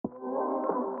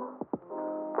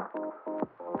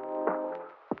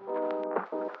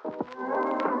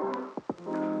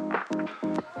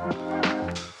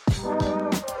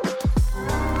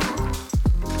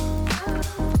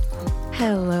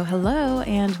Hello,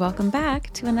 and welcome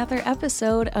back to another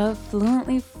episode of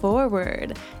Fluently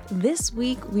Forward. This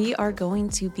week, we are going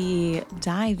to be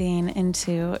diving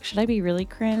into, should I be really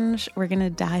cringe? We're going to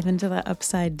dive into the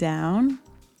upside down.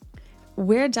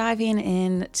 We're diving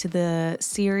into the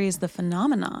series The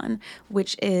Phenomenon,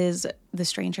 which is the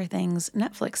Stranger Things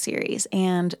Netflix series,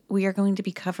 and we are going to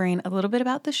be covering a little bit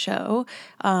about the show.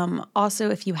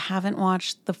 Also, if you haven't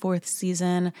watched the fourth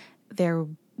season, there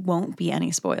won't be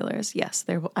any spoilers. Yes,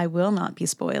 I will not be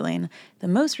spoiling the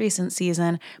most recent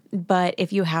season, but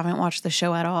if you haven't watched the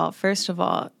show at all, first of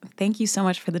all, thank you so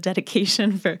much for the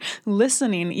dedication for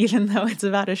listening, even though it's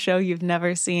about a show you've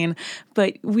never seen.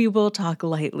 But we will talk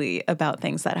lightly about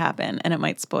things that happen, and it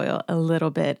might spoil a little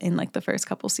bit in like the first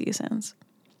couple seasons.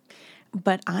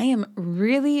 But I am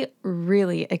really,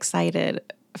 really excited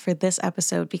for this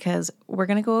episode because we're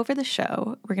going to go over the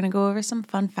show. We're going to go over some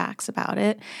fun facts about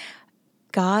it.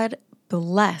 God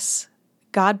bless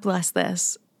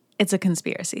this. It's a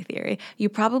conspiracy theory. You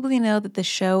probably know that the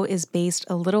show is based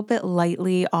a little bit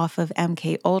lightly off of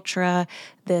MK Ultra,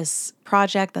 this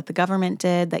project that the government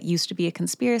did that used to be a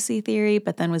conspiracy theory,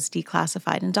 but then was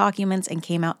declassified in documents and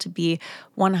came out to be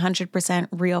 100%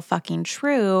 real fucking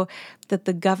true, that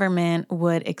the government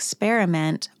would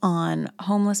experiment on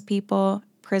homeless people,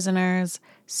 prisoners,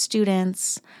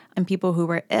 students, and people who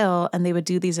were ill, and they would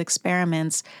do these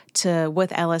experiments with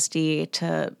LSD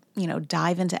to,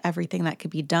 dive into everything that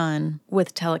could be done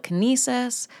with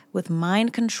telekinesis, with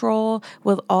mind control,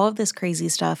 with all of this crazy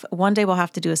stuff. One day we'll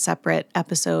have to do a separate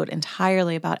episode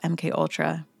entirely about MK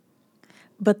Ultra.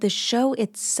 But the show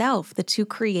itself, the two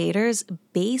creators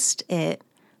based it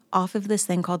off of this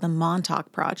thing called the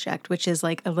Montauk Project, which is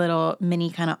like a little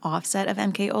mini kind of offset of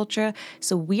MK Ultra.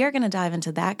 So we are going to dive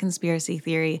into that conspiracy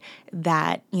theory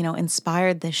that,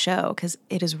 inspired this show because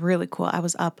it is really cool. I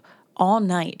was up all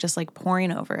night just like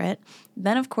poring over it.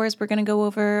 Then, of course, we're going to go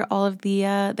over all of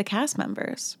the cast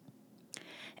members.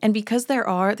 And because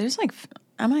there's like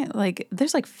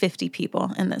 50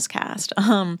 people in this cast.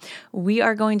 We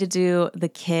are going to do the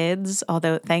kids,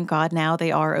 although thank God now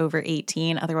they are over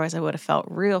 18. Otherwise, I would have felt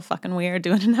real fucking weird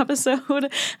doing an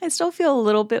episode. I still feel a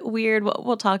little bit weird.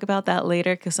 We'll talk about that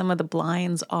later because some of the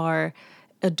blinds are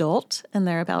adult and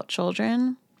they're about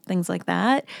children, things like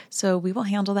that. So we will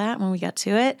handle that when we get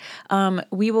to it.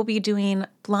 We will be doing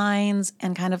blinds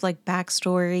and kind of like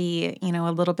backstory,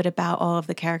 a little bit about all of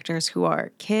the characters who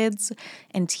are kids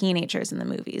and teenagers in the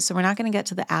movies. So we're not going to get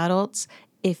to the adults.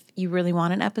 If you really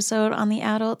want an episode on the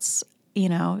adults,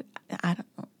 what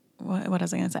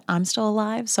was I going to say? I'm still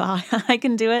alive, so I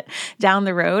can do it down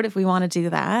the road if we want to do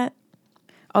that.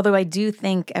 Although I do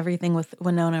think everything with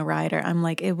Winona Ryder, I'm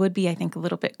like, it would be, I think, a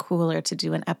little bit cooler to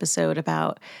do an episode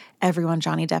about everyone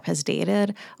Johnny Depp has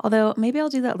dated. Although maybe I'll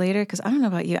do that later because I don't know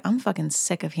about you. I'm fucking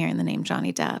sick of hearing the name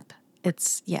Johnny Depp.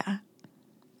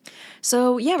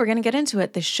 So yeah, we're going to get into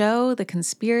it. The show, the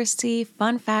conspiracy,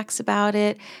 fun facts about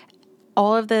it.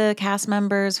 All of the cast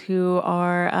members who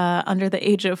are under the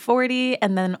age of 40,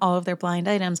 and then all of their blind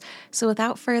items. So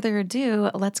without further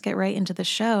ado, let's get right into the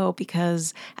show,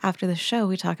 because after the show,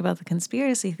 we talk about the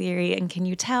conspiracy theory, and can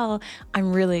you tell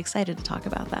I'm really excited to talk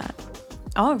about that.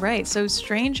 All right, so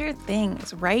Stranger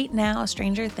Things. Right now,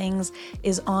 Stranger Things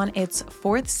is on its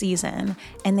fourth season,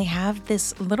 and they have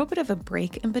this little bit of a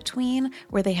break in between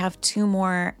where they have 2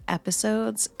 more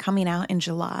episodes coming out in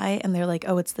July, and they're like,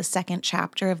 oh, it's the second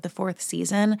chapter of the fourth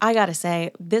season. I gotta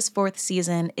say, this fourth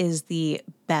season is the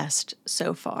best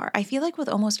so far. I feel like with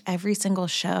almost every single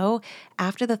show,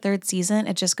 after the third season,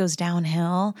 it just goes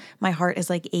downhill. My heart is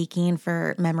like aching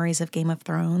for memories of Game of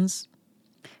Thrones.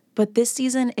 But this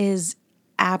season is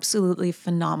absolutely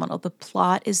phenomenal. The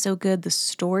plot is so good. The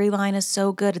storyline is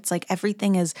so good. It's like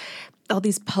everything is, all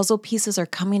these puzzle pieces are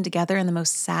coming together in the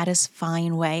most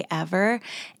satisfying way ever.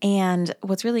 And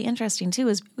what's really interesting too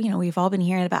is, we've all been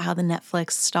hearing about how the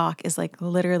Netflix stock is like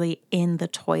literally in the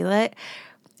toilet.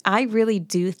 I really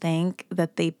do think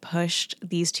that they pushed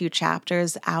these 2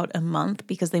 chapters out a month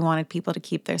because they wanted people to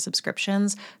keep their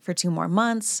subscriptions for 2 more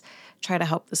months, try to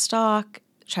help the stock,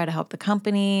 try to help the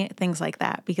company, things like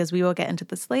that, because we will get into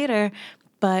this later.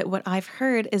 But what I've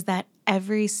heard is that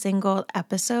every single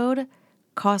episode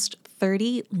cost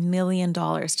 $30 million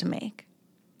to make,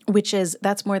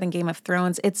 that's more than Game of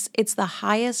Thrones. It's the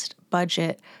highest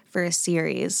budget for a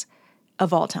series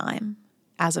of all time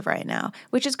as of right now,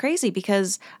 which is crazy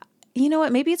because you know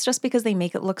what, maybe it's just because they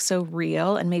make it look so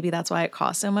real and maybe that's why it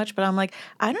costs so much. But I'm like,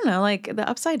 I don't know, like the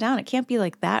Upside Down, it can't be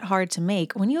like that hard to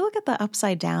make. When you look at the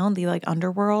Upside Down, the like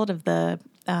underworld of the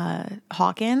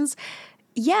Hawkins,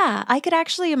 yeah, I could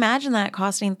actually imagine that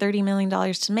costing $30 million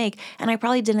to make. And I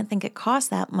probably didn't think it cost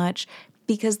that much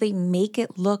because they make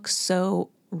it look so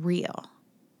real.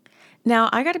 Now,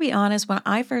 I got to be honest, when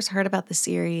I first heard about the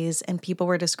series and people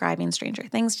were describing Stranger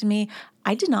Things to me,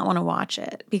 I did not want to watch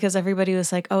it because everybody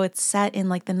was like, oh, it's set in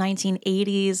like the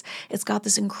 1980s. It's got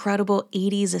this incredible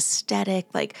 80s aesthetic,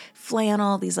 like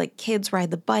flannel. These like kids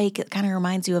ride the bike. It kind of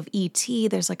reminds you of E.T.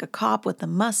 There's like a cop with a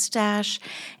mustache.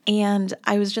 And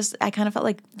I kind of felt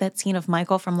like that scene of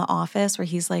Michael from The Office where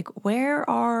he's like, where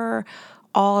are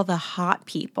all the hot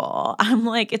people? I'm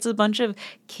like, it's a bunch of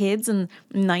kids in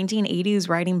 1980s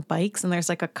riding bikes and there's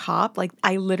like a cop. Like,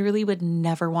 I literally would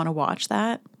never want to watch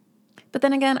that. But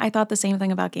then again, I thought the same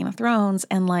thing about Game of Thrones,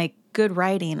 and like good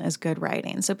writing is good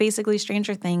writing. So basically,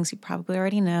 Stranger Things, you probably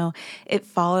already know, it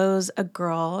follows a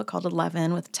girl called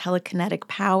Eleven with telekinetic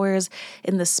powers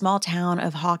in the small town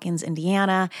of Hawkins,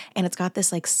 Indiana. And it's got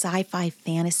this like sci-fi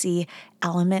fantasy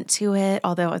element to it,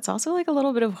 although it's also like a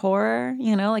little bit of horror,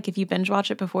 like if you binge watch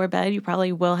it before bed, you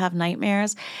probably will have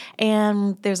nightmares.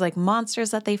 And there's like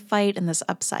monsters that they fight in this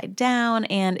upside down.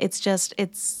 And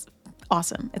it's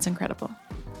awesome. It's incredible.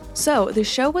 So the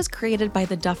show was created by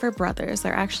the Duffer Brothers.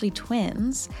 They're actually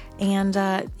twins. And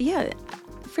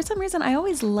for some reason, I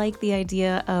always like the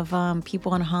idea of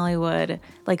people in Hollywood,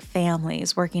 like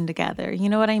families working together. You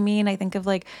know what I mean? I think of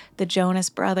like the Jonas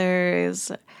Brothers,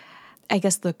 I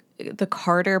guess the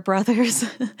Carter brothers,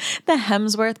 the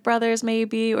Hemsworth brothers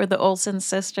maybe, or the Olsen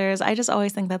sisters. I just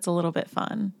always think that's a little bit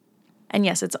fun. And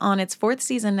yes, it's on its 4th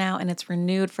season now, and it's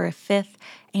renewed for a 5th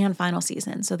and final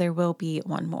season, so there will be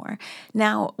one more.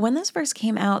 Now, when this first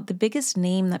came out, the biggest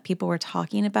name that people were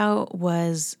talking about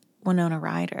was Winona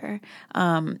Ryder.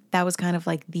 That was kind of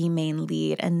like the main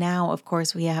lead. And now, of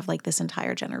course, we have like this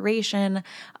entire generation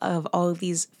of all of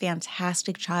these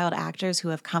fantastic child actors who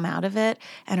have come out of it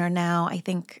and are now, I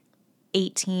think,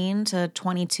 18 to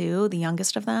 22, the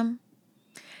youngest of them.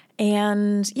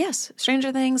 And yes,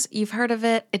 Stranger Things, you've heard of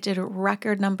it. It did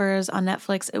record numbers on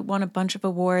Netflix. It won a bunch of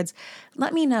awards.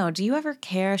 Let me know. Do you ever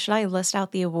care? Should I list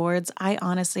out the awards? I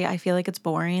feel like it's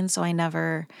boring, so I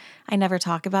never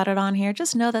talk about it on here.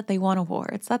 Just know that they won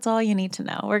awards. That's all you need to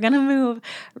know. We're going to move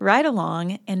right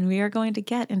along, and we are going to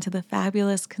get into the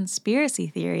fabulous conspiracy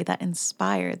theory that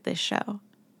inspired this show.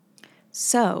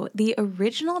 So, the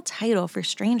original title for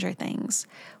Stranger Things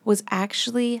was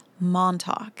actually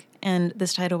Montauk, and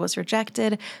this title was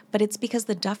rejected, but it's because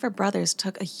the Duffer Brothers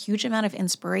took a huge amount of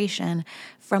inspiration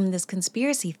from this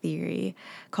conspiracy theory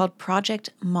called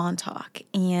Project Montauk.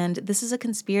 And this is a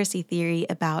conspiracy theory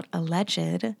about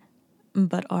alleged,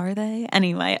 but are they?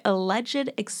 Anyway,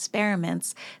 alleged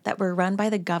experiments that were run by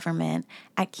the government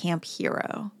at Camp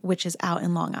Hero, which is out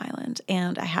in Long Island.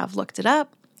 And I have looked it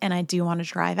up. And I do want to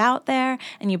drive out there.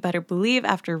 And you better believe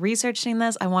after researching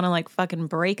this, I want to like fucking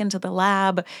break into the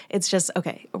lab. It's just,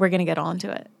 okay, we're going to get on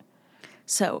to it.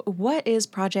 So what is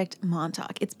Project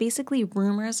Montauk? It's basically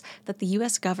rumors that the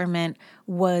U.S. government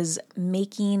was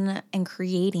making and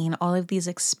creating all of these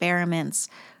experiments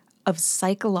of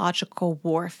psychological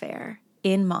warfare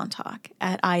in Montauk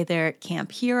at either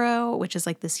Camp Hero, which is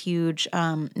like this huge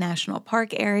national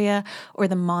park area, or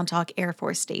the Montauk Air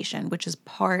Force Station, which is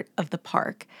part of the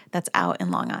park that's out in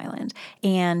Long Island.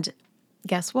 And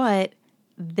guess what?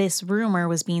 This rumor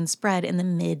was being spread in the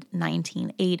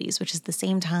mid-1980s, which is the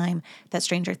same time that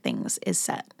Stranger Things is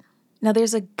set. Now,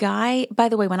 there's a guy, by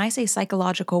the way, when I say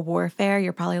psychological warfare,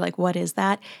 you're probably like, what is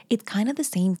that? It's kind of the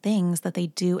same things that they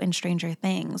do in Stranger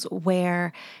Things,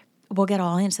 where we'll get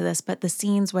all into this, but the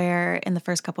scenes where in the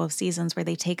first couple of seasons where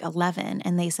they take 11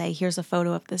 and they say, here's a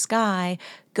photo of this guy,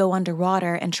 go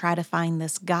underwater and try to find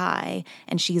this guy.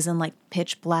 And she's in like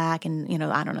pitch black and,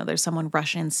 I don't know, there's someone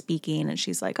Russian speaking and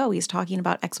she's like, oh, he's talking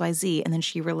about XYZ. And then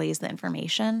she relays the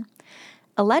information.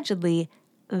 Allegedly,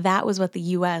 that was what the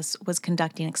U.S. was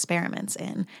conducting experiments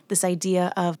in. This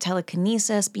idea of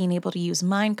telekinesis, being able to use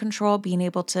mind control, being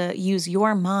able to use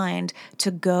your mind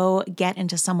to go get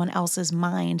into someone else's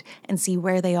mind and see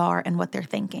where they are and what they're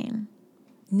thinking.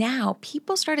 Now,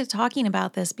 people started talking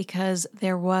about this because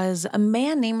there was a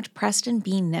man named Preston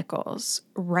B. Nichols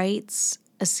writes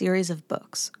a series of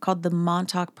books called The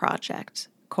Montauk Project,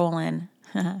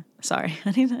 sorry,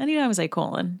 anytime I say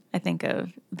colon, I think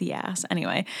of the ass.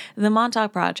 Anyway, the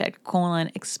Montauk Project,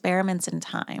 experiments in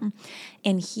time.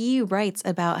 And he writes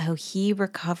about how he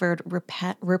recovered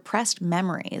repressed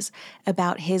memories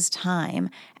about his time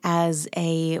as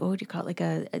what would you call it? Like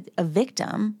a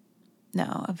victim.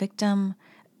 No, a victim.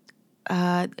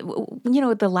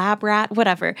 The lab rat,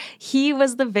 whatever. He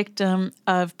was the victim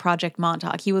of Project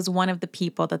Montauk. He was one of the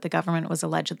people that the government was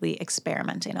allegedly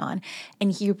experimenting on.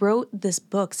 And he wrote this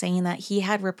book saying that he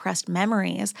had repressed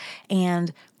memories,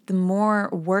 and the more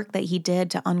work that he did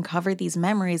to uncover these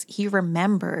memories, he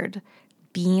remembered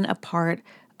being a part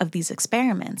of these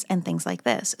experiments and things like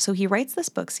this. So he writes this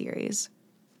book series,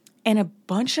 and a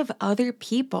bunch of other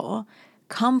people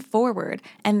come forward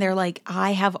and they're like,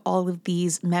 I have all of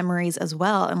these memories as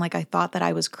well. And like, I thought that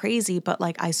I was crazy, but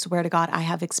like, I swear to God, I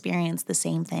have experienced the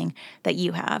same thing that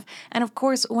you have. And of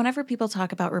course, whenever people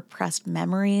talk about repressed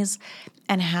memories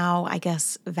and how, I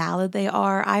guess, valid they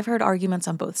are, I've heard arguments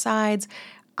on both sides.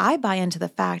 I buy into the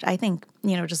fact, I think,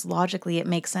 just logically, it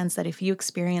makes sense that if you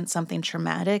experience something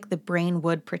traumatic, the brain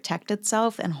would protect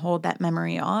itself and hold that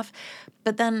memory off.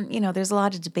 But then, there's a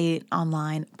lot of debate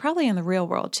online, probably in the real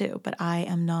world too, but I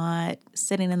am not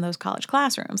sitting in those college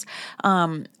classrooms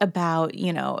about,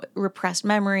 repressed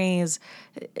memories.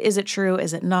 Is it true?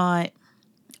 Is it not?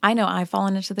 I know I've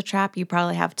fallen into the trap. You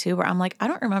probably have too, where I'm like, I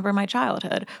don't remember my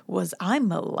childhood. Was I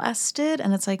molested?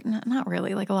 And it's like, not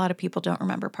really. Like, a lot of people don't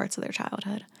remember parts of their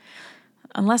childhood.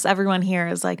 Unless everyone here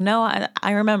is like, no,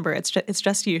 I remember. It's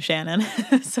just you, Shannon.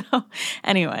 So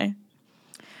anyway.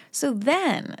 So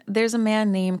then there's a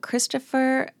man named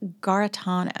Christopher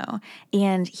Garetano,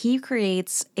 and he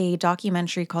creates a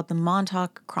documentary called The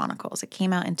Montauk Chronicles. It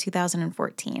came out in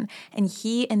 2014, and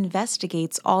he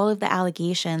investigates all of the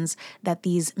allegations that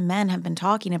these men have been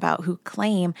talking about who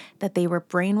claim that they were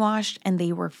brainwashed and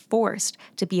they were forced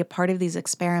to be a part of these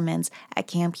experiments at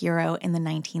Camp Hero in the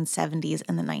 1970s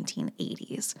and the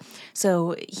 1980s.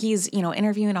 So he's,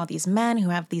 interviewing all these men who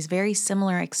have these very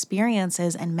similar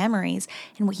experiences and memories,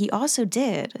 and what he also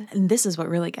did, and this is what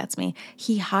really gets me,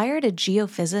 he hired a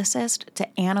geophysicist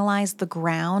to analyze the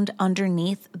ground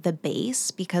underneath the base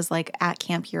because, like, at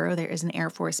Camp Hero, there is an Air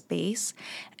Force base,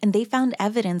 and they found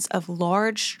evidence of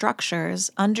large structures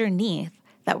underneath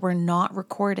that were not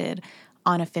recorded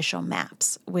on official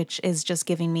maps, which is just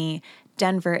giving me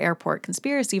Denver airport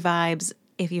conspiracy vibes.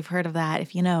 If you've heard of that,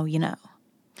 if you know, you know.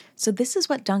 So this is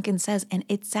what Duncan says, and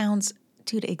it sounds,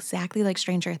 dude, exactly like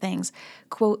Stranger Things.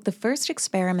 Quote, the first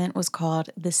experiment was called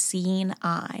the seeing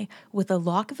eye. With a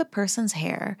lock of a person's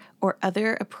hair or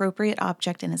other appropriate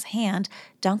object in his hand,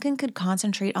 Duncan could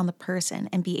concentrate on the person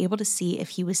and be able to see if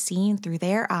he was seeing through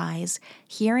their eyes,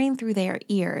 hearing through their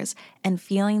ears, and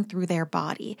feeling through their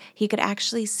body. He could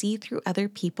actually see through other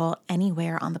people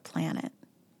anywhere on the planet.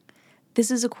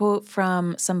 This is a quote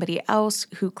from somebody else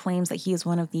who claims that he is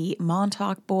one of the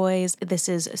Montauk boys. This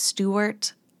is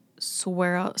Stuart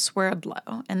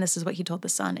Swerdlow, and this is what he told The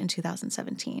Sun in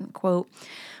 2017. Quote,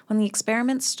 when the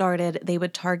experiments started, they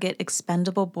would target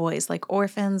expendable boys like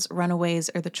orphans,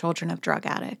 runaways, or the children of drug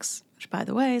addicts, which, by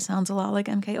the way, sounds a lot like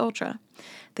MK Ultra.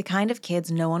 The kind of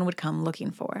kids no one would come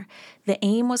looking for. The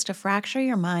aim was to fracture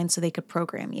your mind so they could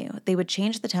program you. They would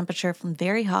change the temperature from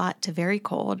very hot to very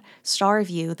cold, starve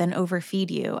you, then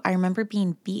overfeed you. I remember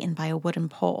being beaten by a wooden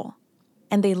pole.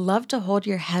 And they loved to hold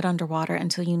your head underwater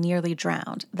until you nearly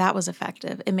drowned. That was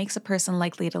effective. It makes a person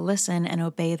likely to listen and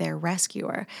obey their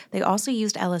rescuer. They also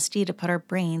used LSD to put our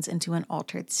brains into an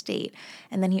altered state.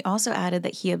 And then he also added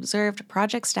that he observed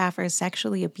project staffers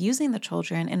sexually abusing the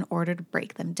children in order to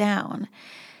break them down.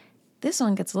 This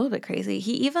one gets a little bit crazy.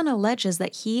 He even alleges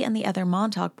that he and the other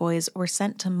Montauk boys were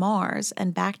sent to Mars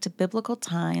and back to biblical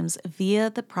times via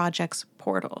the project's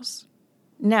portals.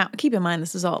 Now, keep in mind,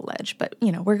 this is all alleged, but,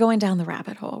 we're going down the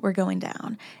rabbit hole. We're going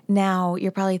down. Now,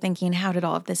 you're probably thinking, how did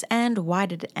all of this end? Why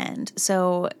did it end?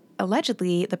 So,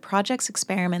 allegedly, the project's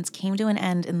experiments came to an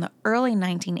end in the early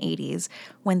 1980s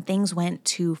when things went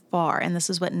too far, and this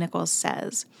is what Nichols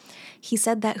says. He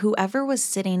said that whoever was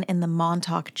sitting in the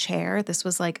Montauk chair, this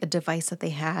was like a device that they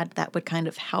had that would kind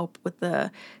of help with the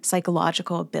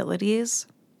psychological abilities,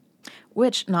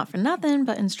 which, not for nothing,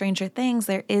 but in Stranger Things,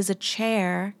 there is a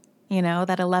chair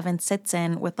that Eleven sits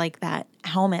in with like that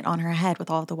helmet on her head with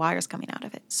all of the wires coming out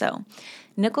of it. So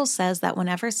Nichols says that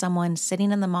whenever someone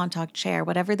sitting in the Montauk chair,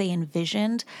 whatever they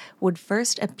envisioned would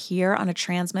first appear on a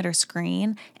transmitter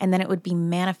screen, and then it would be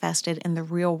manifested in the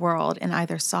real world in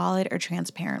either solid or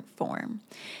transparent form.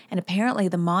 And apparently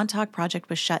the Montauk Project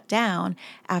was shut down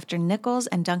after Nichols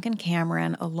and Duncan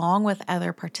Cameron, along with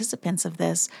other participants of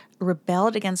this,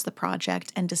 rebelled against the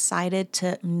project and decided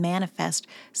to manifest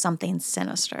something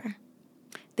sinister.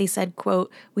 They said,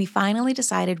 quote, we finally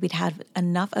decided we'd had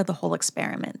enough of the whole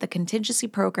experiment. The contingency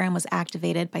program was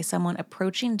activated by someone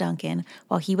approaching Duncan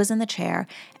while he was in the chair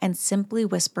and simply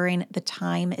whispering, the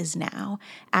time is now.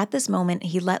 At this moment,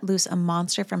 he let loose a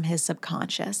monster from his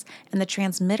subconscious, and the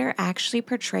transmitter actually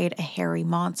portrayed a hairy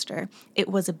monster. It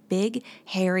was a big,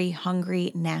 hairy,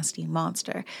 hungry, nasty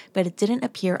monster, but it didn't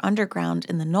appear underground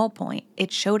in the null point.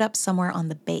 It showed up somewhere on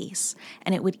the base,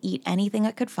 and it would eat anything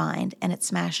it could find, and it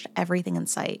smashed everything in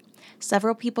sight.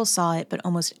 Several people saw it, but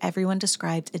almost everyone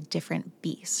described a different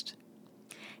beast.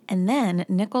 And then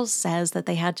Nichols says that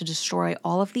they had to destroy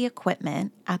all of the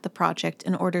equipment at the project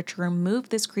in order to remove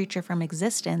this creature from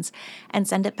existence and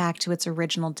send it back to its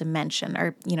original dimension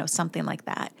or, something like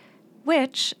that.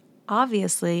 Which,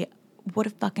 obviously, what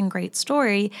a fucking great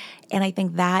story. And I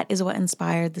think that is what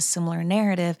inspired the similar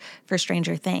narrative for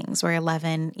Stranger Things, where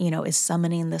Eleven, is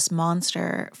summoning this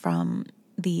monster from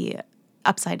the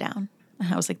upside down.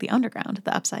 I was like the underground,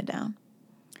 the upside down.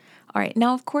 All right.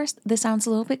 Now, of course, this sounds a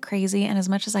little bit crazy. And as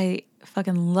much as I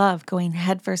fucking love going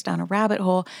headfirst down a rabbit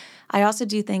hole, I also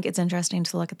do think it's interesting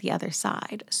to look at the other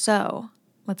side. So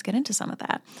let's get into some of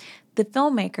that. The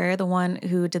filmmaker, the one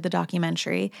who did the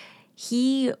documentary,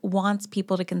 he wants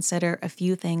people to consider a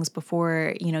few things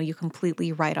before, you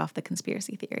completely write off the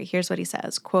conspiracy theory. Here's what he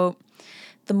says, quote,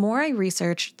 "The more I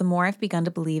researched, the more I've begun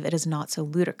to believe it is not so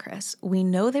ludicrous. We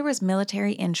know there was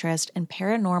military interest in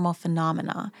paranormal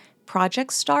phenomena.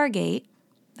 Project Stargate,"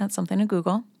 that's something to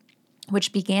Google,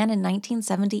 "which began in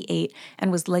 1978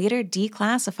 and was later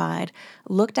declassified,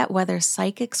 looked at whether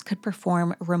psychics could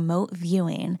perform remote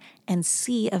viewing and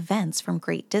see events from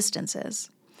great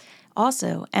distances.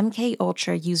 Also, MK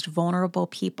Ultra used vulnerable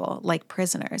people, like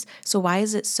prisoners, so why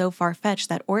is it so far-fetched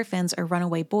that orphans or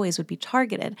runaway boys would be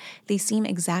targeted? They seem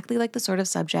exactly like the sort of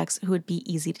subjects who would be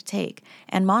easy to take,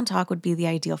 and Montauk would be the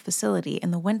ideal facility.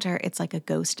 In the winter, it's like a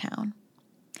ghost town."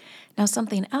 Now,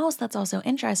 something else that's also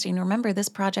interesting, remember this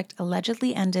project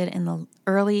allegedly ended in the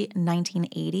early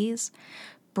 1980s.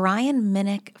 Brian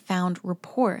Minnick found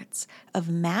reports of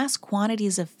mass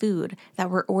quantities of food that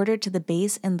were ordered to the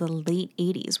base in the late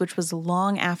 80s, which was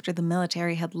long after the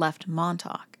military had left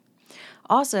Montauk.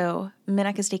 Also,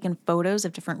 Minnick has taken photos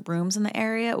of different rooms in the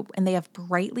area, and they have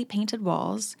brightly painted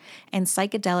walls and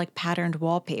psychedelic patterned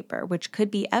wallpaper, which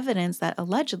could be evidence that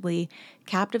allegedly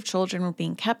captive children were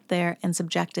being kept there and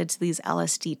subjected to these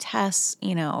LSD tests,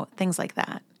 things like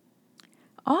that.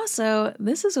 Also,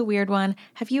 this is a weird one.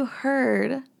 Have you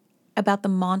heard about the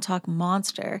Montauk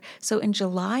Monster? So in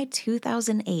July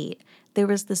 2008, there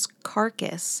was this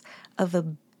carcass of a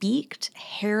beaked,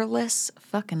 hairless,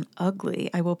 fucking ugly,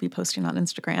 I will be posting on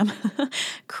Instagram,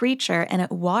 creature, and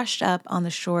it washed up on the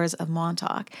shores of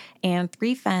Montauk. And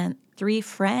three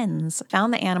friends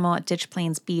found the animal at Ditch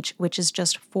Plains Beach, which is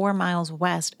just 4 miles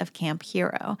west of Camp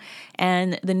Hero.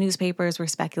 And the newspapers were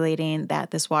speculating that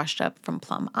this washed up from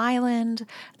Plum Island,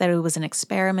 that it was an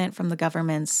experiment from the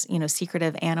government's,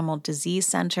 secretive animal disease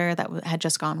center that had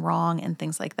just gone wrong and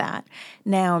things like that.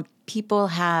 Now, people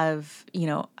have,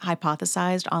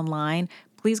 hypothesized online.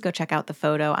 Please go check out the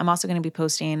photo. I'm also going to be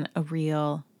posting a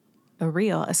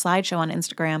slideshow on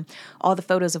Instagram, all the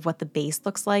photos of what the base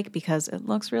looks like, because it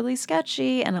looks really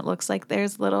sketchy and it looks like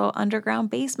there's little underground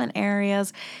basement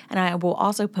areas. And I will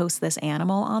also post this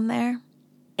animal on there.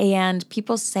 And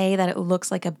people say that it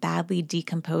looks like a badly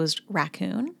decomposed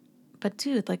raccoon. But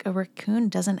dude, like a raccoon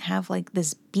doesn't have like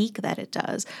this beak that it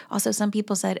does. Also, some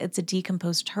people said it's a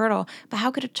decomposed turtle, but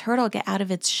how could a turtle get out of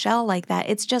its shell like that?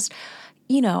 It's just,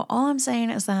 all I'm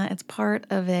saying is that it's part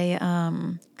of a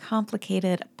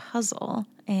complicated puzzle.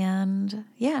 And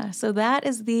yeah, so that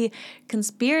is the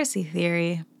conspiracy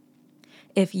theory.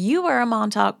 If you are a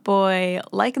Montauk boy,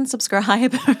 like and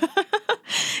subscribe.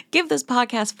 Give this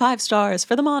podcast 5 stars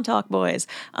for the Montauk boys.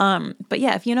 But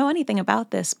yeah, if you know anything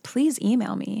about this, please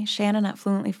email me,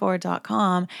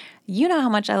 shannon@fluentlyforward.com. You know how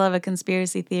much I love a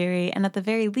conspiracy theory. And at the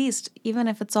very least, even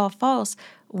if it's all false,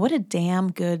 what a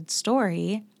damn good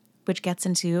story, which gets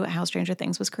into how Stranger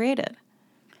Things was created.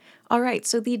 All right,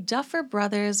 so the Duffer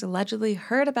Brothers allegedly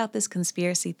heard about this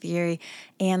conspiracy theory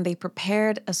and they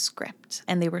prepared a script,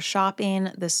 and they were shopping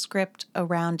the script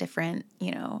around different,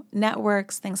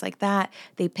 networks, things like that.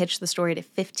 They pitched the story to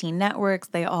 15 networks.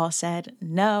 They all said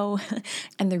no.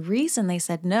 And the reason they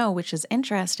said no, which is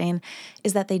interesting,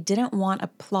 is that they didn't want a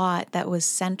plot that was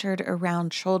centered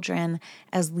around children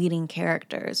as leading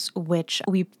characters, which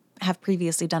we have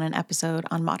previously done an episode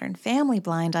on Modern Family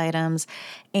blind items.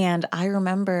 And I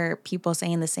remember people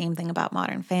saying the same thing about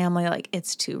Modern Family, like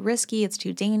it's too risky, it's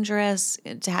too dangerous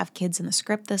to have kids in the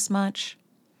script this much.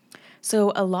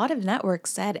 So a lot of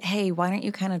networks said, hey, why don't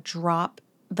you kind of drop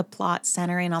the plot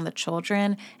centering on the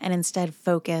children and instead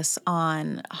focus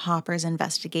on Hopper's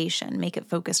investigation, make it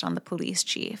focused on the police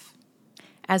chief.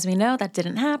 As we know, that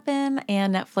didn't happen,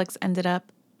 and Netflix ended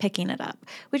up picking it up,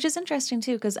 which is interesting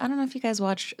too, because I don't know if you guys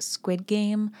watched Squid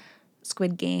Games.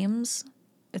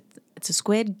 It's a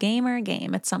Squid Gamer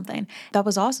game. It's something. That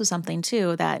was also something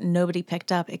too that nobody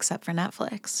picked up except for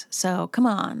Netflix. So come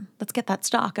on, let's get that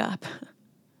stock up.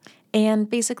 And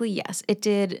basically, yes, it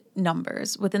did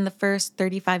numbers. Within the first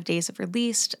 35 days of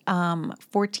release,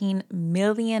 14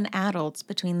 million adults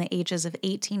between the ages of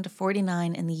 18 to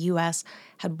 49 in the US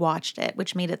had watched it,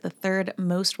 which made it the third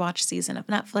most watched season of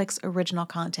Netflix original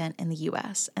content in the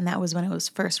US. And that was when it was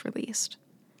first released.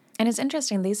 And it's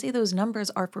interesting, they say those numbers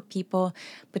are for people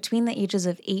between the ages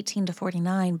of 18 to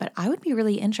 49, but I would be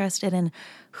really interested in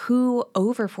who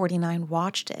over 49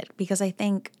 watched it, because I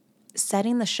think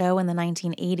setting the show in the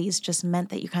 1980s just meant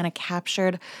that you kind of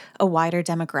captured a wider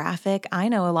demographic. I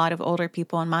know a lot of older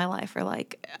people in my life are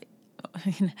like,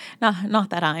 not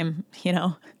that I'm,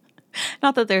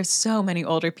 not that there's so many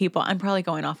older people. I'm probably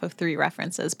going off of 3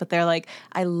 references, but they're like,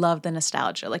 I love the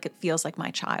nostalgia. Like it feels like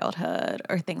my childhood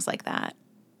or things like that.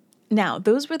 Now,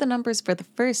 those were the numbers for the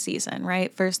first season,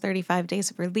 right? First 35 days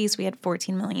of release, we had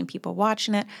 14 million people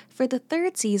watching it. For the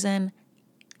third season,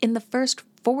 in the first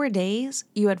 4 days,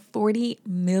 you had 40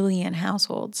 million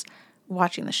households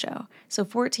watching the show. So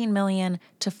 14 million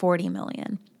to 40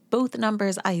 million. Both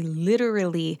numbers I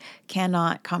literally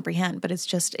cannot comprehend, but it's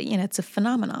just, it's a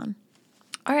phenomenon.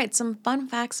 All right, some fun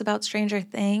facts about Stranger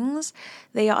Things.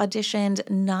 They auditioned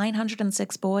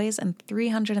 906 boys and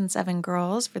 307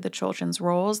 girls for the children's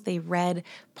roles. They read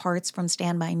parts from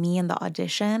Stand By Me in the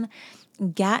audition.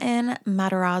 Gaten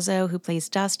Matarazzo, who plays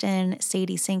Dustin,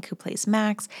 Sadie Sink, who plays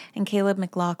Max, and Caleb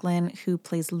McLaughlin, who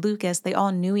plays Lucas, they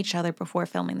all knew each other before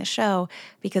filming the show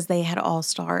because they had all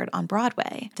starred on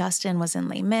Broadway. Dustin was in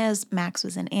Les Mis, Max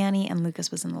was in Annie, and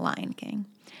Lucas was in The Lion King.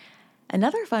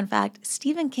 Another fun fact,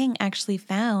 Stephen King actually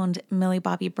found Millie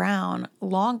Bobby Brown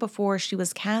long before she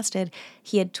was casted.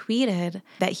 He had tweeted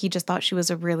that he just thought she was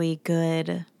a really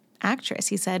good actress.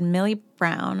 He said, Millie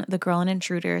Brown, the girl in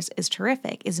Intruders, is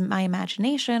terrific. Is it my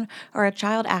imagination, or are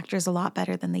child actors a lot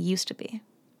better than they used to be?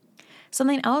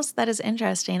 Something else that is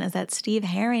interesting is that Steve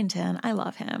Harrington, I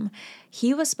love him,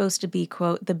 he was supposed to be,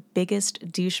 quote, the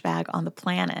biggest douchebag on the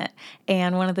planet.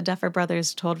 And one of the Duffer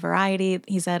brothers told Variety,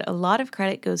 he said, a lot of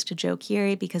credit goes to Joe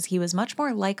Keery because he was much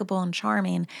more likable and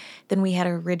charming than we had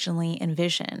originally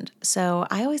envisioned. So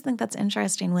I always think that's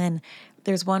interesting when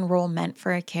there's one role meant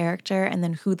for a character and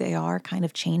then who they are kind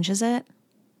of changes it.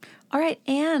 All right,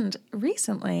 and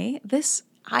recently,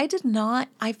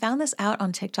 I found this out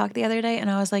on TikTok the other day, and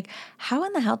I was like, how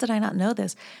in the hell did I not know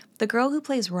this? The girl who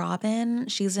plays Robin,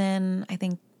 I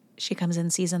think she comes in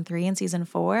season 3 and season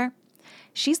 4.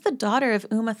 She's the daughter of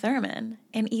Uma Thurman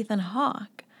and Ethan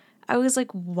Hawke. I was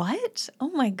like, what? Oh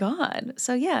my God.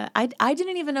 So yeah, I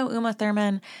didn't even know Uma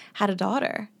Thurman had a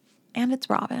daughter, and it's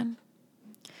Robin.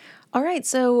 All right,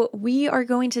 so we are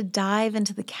going to dive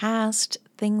into the cast,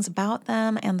 things about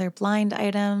them and their blind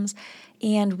items.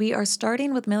 And we are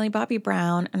starting with Millie Bobby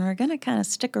Brown, and we're going to kind of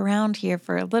stick around here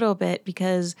for a little bit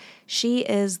because she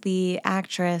is the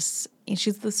actress.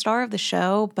 She's the star of the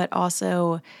show, but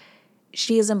also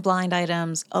she is in blind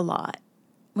items a lot,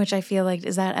 which I feel like,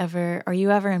 are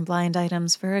you ever in blind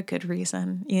items for a good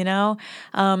reason?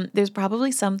 There's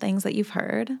probably some things that you've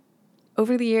heard.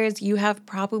 Over the years, you have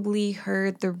probably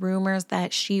heard the rumors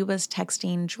that she was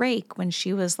texting Drake when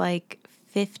she was like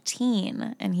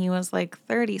 15 and he was like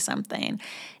 30 something.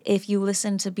 If you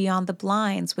listen to Beyond the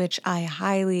Blinds, which I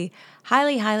highly,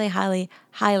 highly, highly, highly,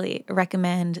 highly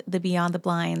recommend the Beyond the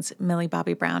Blinds Millie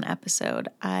Bobby Brown episode.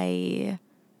 I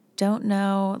don't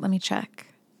know. Let me check.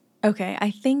 Okay, I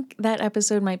think that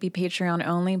episode might be Patreon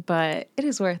only, but it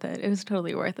is worth it. It is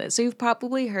totally worth it. So you've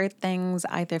probably heard things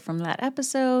either from that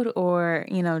episode or,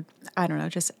 I don't know,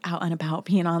 just out and about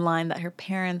being online that her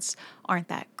parents aren't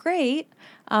that great.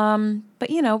 But,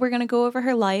 we're going to go over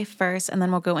her life first and then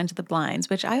we'll go into the blinds,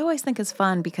 which I always think is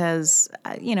fun because,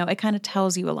 it kind of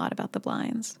tells you a lot about the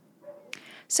blinds.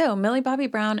 So Millie Bobby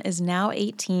Brown is now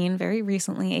 18, very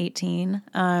recently 18,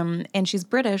 and she's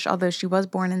British, although she was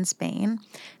born in Spain.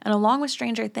 And along with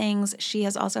Stranger Things, she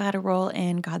has also had a role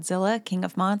in Godzilla, King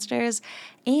of Monsters,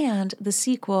 and the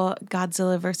sequel,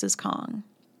 Godzilla vs. Kong.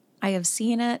 I have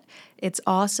seen it. It's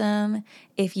awesome.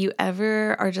 If you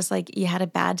ever are just like, you had a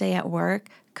bad day at work,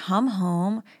 come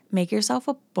home, make yourself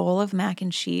a bowl of mac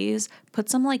and cheese, put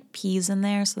some like peas in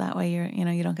there so that way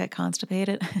you don't get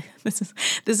constipated.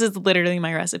 This is literally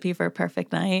my recipe for a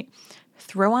perfect night.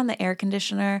 Throw on the air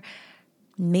conditioner,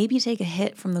 maybe take a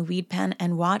hit from the weed pen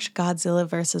and watch Godzilla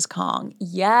vs. Kong.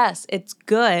 Yes, it's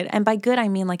good. And by good, I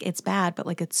mean like it's bad, but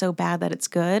like it's so bad that it's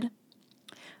good.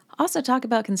 Also talk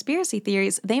about conspiracy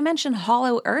theories. They mention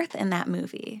Hollow Earth in that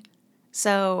movie.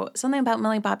 So something about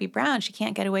Millie Bobby Brown, she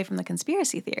can't get away from the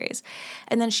conspiracy theories.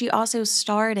 And then she also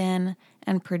starred in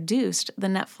and produced the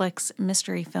Netflix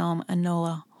mystery film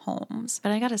Enola Holmes.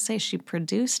 But I gotta say, she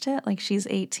produced it like she's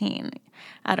 18.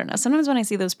 I don't know. Sometimes when I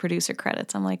see those producer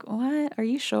credits, I'm like, what? Are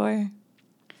you sure?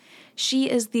 She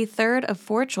is the third of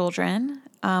 4 children.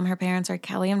 Her parents are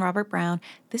Kelly and Robert Brown.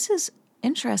 This is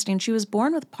interesting. She was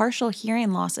born with partial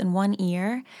hearing loss in one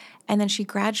ear, and then she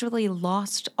gradually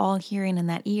lost all hearing in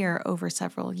that ear over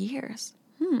several years.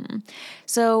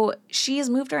 So she has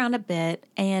moved around a bit,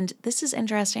 and this is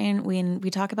interesting. When we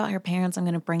talk about her parents, I'm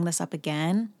going to bring this up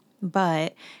again,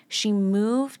 but she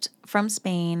moved from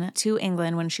Spain to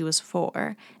England when she was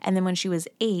 4, and then when she was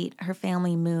 8, her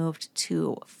family moved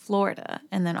to Florida,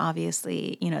 and then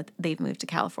obviously, they've moved to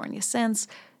California since.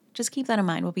 Just keep that in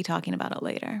mind. We'll be talking about it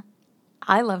later.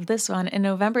 I love this one. In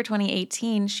November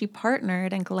 2018, she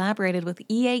partnered and collaborated with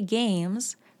EA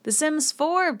Games. The Sims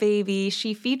 4, baby.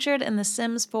 She featured in the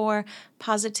Sims 4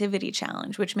 Positivity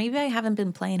Challenge, which maybe I haven't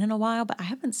been playing in a while, but I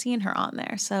haven't seen her on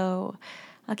there. So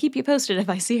I'll keep you posted if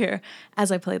I see her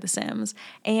as I play The Sims.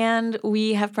 And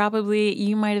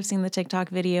you might have seen the TikTok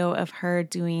video of her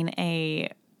doing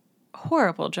a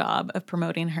horrible job of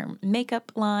promoting her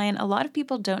makeup line. A lot of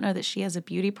people don't know that she has a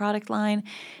beauty product line.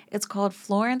 It's called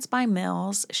Florence by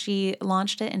Mills. She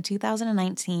launched it in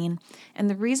 2019. And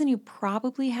the reason you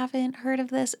probably haven't heard of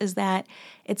this is that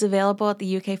it's available at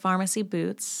the UK pharmacy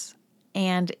Boots,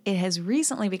 and it has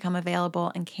recently become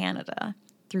available in Canada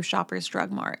through Shoppers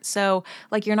Drug Mart. So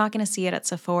you're not going to see it at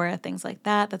Sephora, things like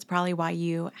that. That's probably why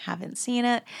you haven't seen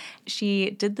it.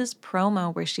 She did this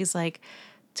promo where she's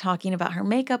talking about her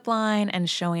makeup line and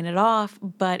showing it off,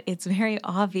 but it's very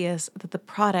obvious that the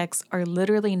products are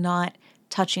literally not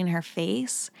touching her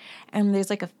face. And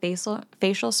there's a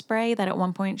facial spray that at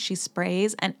one point she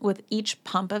sprays, and with each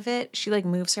pump of it, she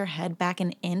moves her head back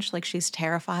an inch like she's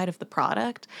terrified of the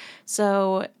product.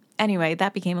 So anyway,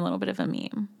 that became a little bit of a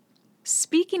meme.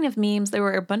 Speaking of memes, there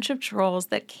were a bunch of trolls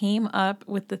that came up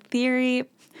with the theory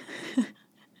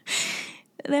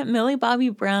that Millie Bobby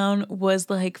Brown was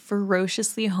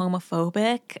ferociously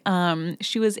homophobic.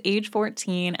 She was age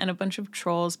 14, and a bunch of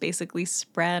trolls basically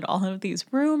spread all of these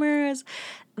rumors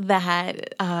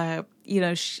that,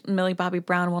 Millie Bobby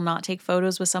Brown will not take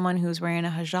photos with someone who's wearing a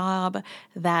hijab,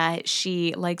 that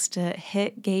she likes to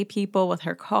hit gay people with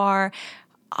her car.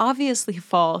 Obviously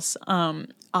false,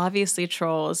 obviously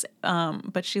trolls,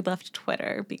 but she left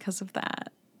Twitter because of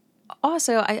that.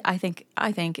 Also, I think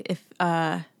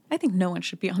no one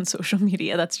should be on social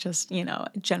media. That's just,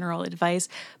 general advice.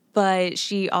 But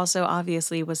she also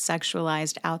obviously was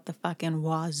sexualized out the fucking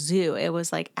wazoo. It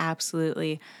was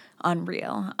absolutely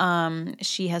unreal.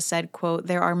 She has said, quote,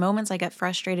 "There are moments I get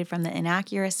frustrated from the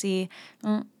inaccuracy."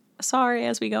 Sorry,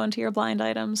 as we go into your blind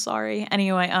items, sorry.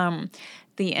 Anyway,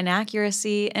 the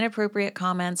inaccuracy, inappropriate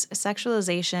comments,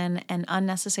 sexualization, and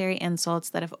unnecessary insults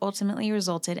that have ultimately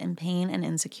resulted in pain and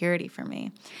insecurity for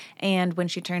me. And when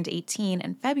she turned 18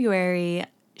 in February,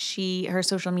 her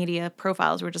social media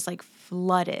profiles were just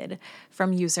flooded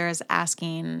from users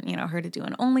asking, her to do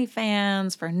an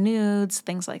OnlyFans for nudes,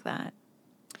 things like that.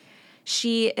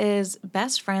 She is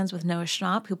best friends with Noah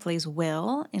Schnapp, who plays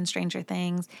Will in Stranger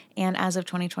Things, and as of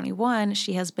 2021,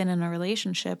 she has been in a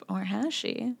relationship, or has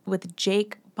she, with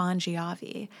Jake Bon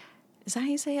Jovi. Is that how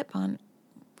you say it?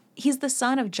 He's the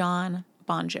son of John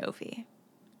Bon Jovi,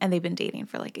 and they've been dating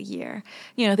for a year.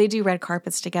 They do red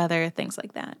carpets together, things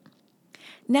like that.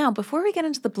 Now, before we get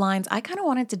into the blinds, I kind of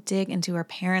wanted to dig into her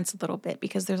parents a little bit,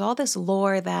 because there's all this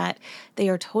lore that they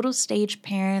are total stage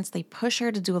parents. They push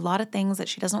her to do a lot of things that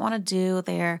she doesn't want to do.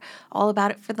 They're all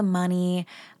about it for the money.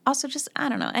 Also, just, I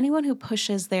don't know, anyone who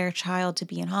pushes their child to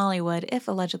be in Hollywood, if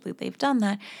allegedly they've done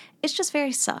that, it's just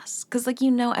very sus. Because,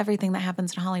 everything that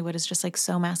happens in Hollywood is just,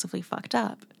 so massively fucked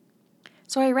up.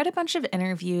 So I read a bunch of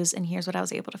interviews, and here's what I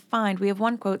was able to find. We have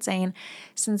one quote saying,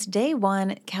 "Since day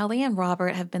one, Kelly and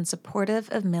Robert have been supportive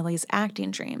of Millie's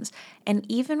acting dreams, and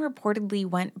even reportedly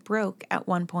went broke at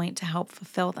one point to help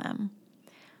fulfill them."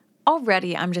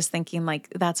 Already, I'm just thinking,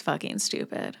 that's fucking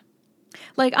stupid.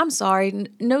 I'm sorry,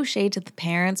 no shade to the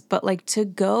parents, but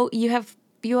you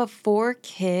have 4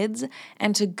 kids,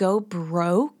 and to go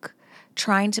broke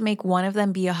trying to make one of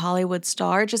them be a Hollywood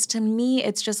star, just to me,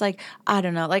 it's just I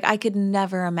don't know, I could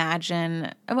never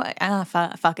imagine,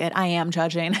 fuck it, I am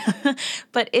judging.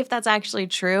 But if that's actually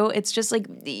true, it's just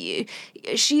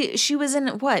she was in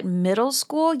what, middle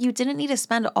school? You didn't need to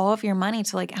spend all of your money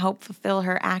to help fulfill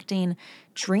her acting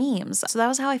dreams. So that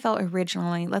was how I felt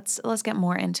originally. Let's get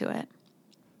more into it.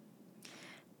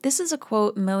 This is a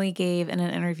quote Millie gave in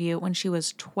an interview when she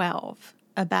was 12.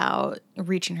 about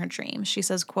reaching her dreams. She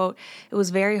says, quote, "It was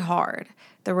very hard.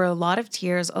 There were a lot of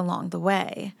tears along the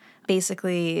way."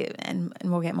 Basically, and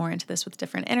we'll get more into this with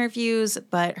different interviews,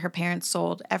 but her parents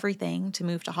sold everything to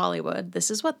move to Hollywood. This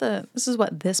is what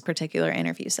this particular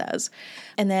interview says.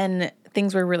 And then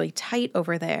things were really tight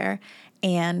over there,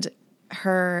 and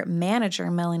her manager,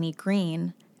 Melanie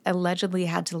Green, allegedly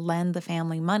had to lend the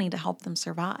family money to help them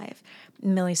survive.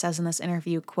 Millie says in this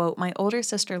interview, quote, "My older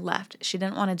sister left. She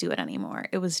didn't want to do it anymore.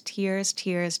 It was tears,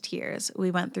 tears, tears.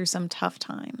 We went through some tough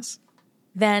times."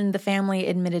 Then the family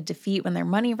admitted defeat when their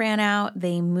money ran out.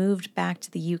 They moved back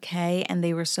to the UK, and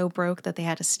they were so broke that they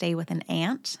had to stay with an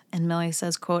aunt. And Millie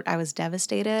says, quote, "I was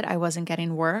devastated. I wasn't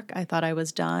getting work. I thought I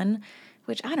was done,"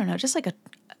 which I don't know, just like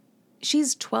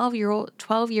she's 12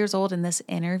 years old in this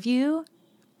interview.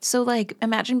 So, like,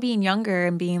 imagine being younger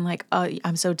and being like, "Oh,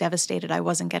 I'm so devastated I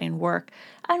wasn't getting work."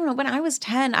 I don't know. When I was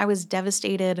 10, I was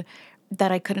devastated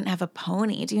that I couldn't have a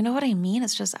pony. Do you know what I mean?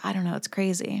 It's just, I don't know. It's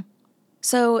crazy.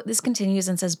 So this continues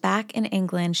and says, back in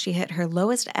England, she hit her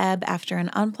lowest ebb after an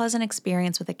unpleasant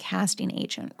experience with a casting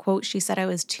agent. Quote, "She said I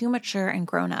was too mature and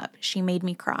grown up. She made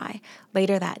me cry.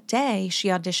 Later that day, she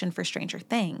auditioned for Stranger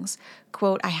Things.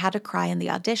 Quote, "I had to cry in the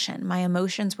audition. My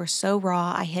emotions were so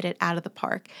raw, I hit it out of the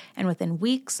park. And within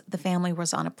weeks, the family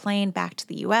was on a plane back to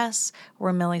the US,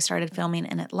 where Millie started filming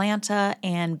in Atlanta,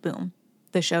 and boom,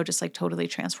 the show just like totally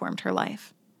transformed her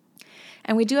life."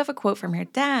 And we do have a quote from her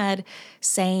dad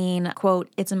saying,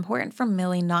 quote, "It's important for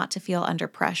Millie not to feel under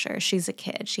pressure. She's a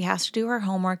kid. She has to do her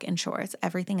homework and chores.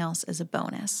 Everything else is a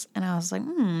bonus." And I was like,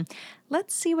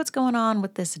 let's see what's going on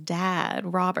with this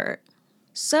dad, Robert.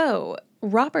 So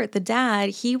Robert, the dad,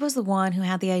 he was the one who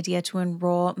had the idea to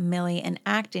enroll Millie in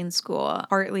acting school,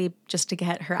 partly just to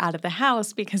get her out of the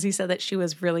house because he said that she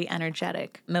was really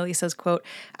energetic. Millie says, quote,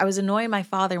 "I was annoying my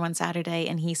father one Saturday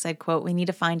and he said, quote, 'We need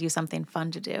to find you something fun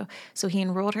to do.' So he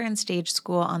enrolled her in stage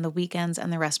school on the weekends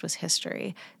and the rest was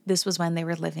history." This was when they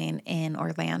were living in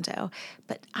Orlando.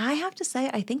 But I have to say,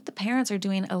 I think the parents are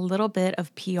doing a little bit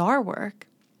of PR work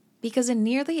because in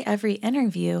nearly every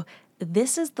interview,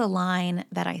 this is the line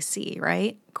that I see,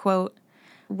 right? Quote,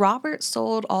 "Robert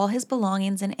sold all his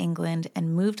belongings in England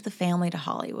and moved the family to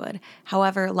Hollywood.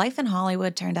 However, life in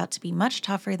Hollywood turned out to be much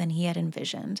tougher than he had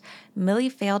envisioned. Millie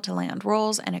failed to land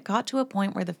roles, and it got to a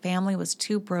point where the family was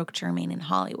too broke to remain in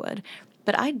Hollywood.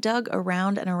 But I dug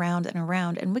around and around and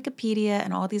around, and Wikipedia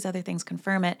and all these other things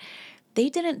confirm it. They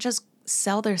didn't just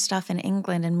sell their stuff in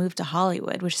England and move to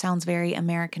Hollywood, which sounds very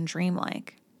American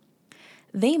dream-like.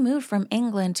 They moved from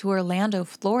England to Orlando,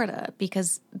 Florida,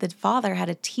 because the father had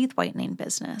a teeth whitening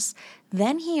business.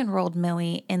 Then he enrolled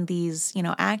Millie in these,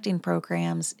 acting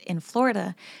programs in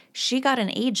Florida. She got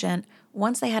an agent.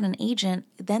 Once they had an agent,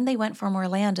 then they went from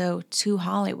Orlando to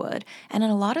Hollywood. And in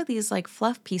a lot of these like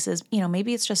fluff pieces,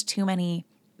 maybe it's just too many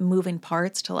moving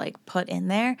parts to like put in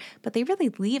there, but they really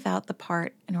leave out the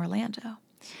part in Orlando.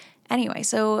 Anyway,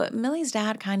 so Millie's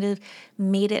dad kind of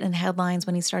made it in headlines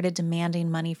when he started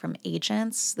demanding money from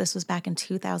agents. This was back in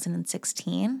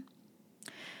 2016.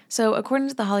 So according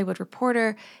to The Hollywood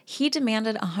Reporter, he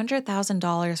demanded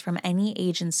 $100,000 from any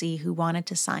agency who wanted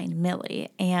to sign Millie.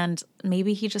 And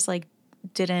maybe he just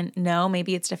didn't know.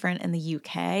 Maybe it's different in the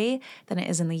UK than it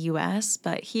is in the US.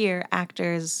 But here,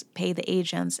 actors pay the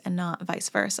agents and not vice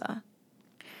versa.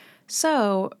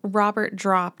 So Robert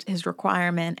dropped his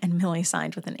requirement and Millie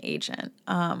signed with an agent.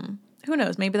 Who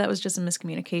knows? Maybe that was just a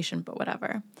miscommunication, but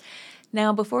whatever.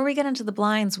 Now, before we get into the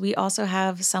blinds, we also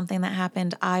have something that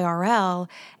happened IRL,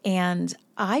 and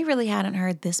I really hadn't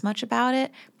heard this much about it,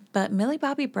 but Millie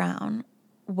Bobby Brown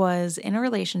was in a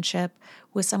relationship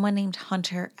with someone named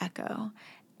Hunter Echo.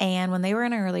 And when they were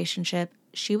in a relationship,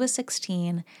 she was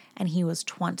 16 and he was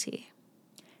 20.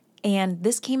 And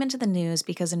this came into the news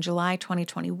because in July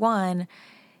 2021,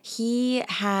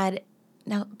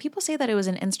 now people say that it was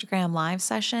an Instagram live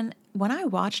session. When I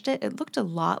watched it, it looked a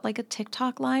lot like a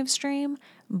TikTok live stream,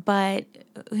 but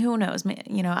who knows?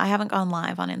 I haven't gone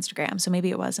live on Instagram, so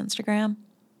maybe it was Instagram.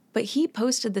 But he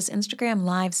posted this Instagram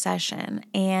live session,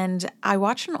 and I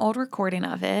watched an old recording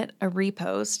of it, a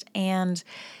repost, and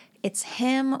it's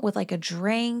him with a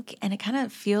drink, and it kind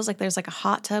of feels like there's a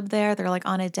hot tub there. They're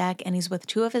on a deck, and he's with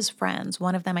two of his friends.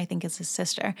 One of them, I think, is his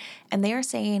sister. And they are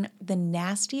saying the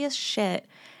nastiest shit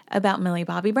about Millie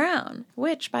Bobby Brown,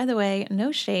 which, by the way,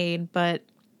 no shade, but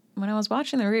when I was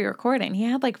watching the re-recording, he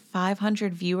had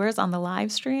 500 viewers on the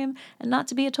live stream. And not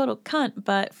to be a total cunt,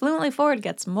 but Fluently Forward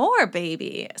gets more,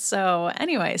 baby. So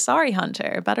anyway, sorry,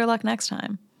 Hunter. Better luck next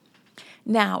time.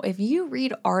 Now, if you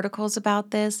read articles about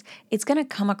this, it's going to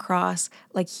come across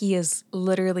like he is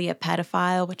literally a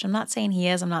pedophile, which I'm not saying he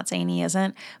is, I'm not saying he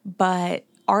isn't, but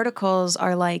articles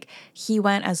are like, he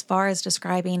went as far as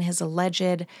describing his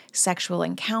alleged sexual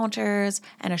encounters,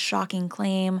 and a shocking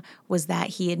claim was that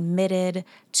he admitted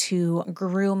to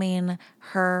grooming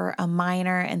her, a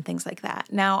minor, and things like that.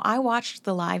 Now, I watched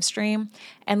the live stream,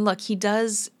 and look, he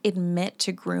does admit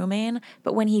to grooming,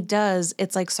 but when he does,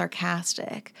 it's like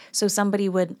sarcastic. So somebody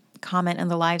would comment in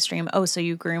the live stream, "Oh, so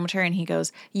you groomed her?" And he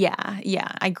goes,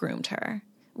 yeah, I groomed her.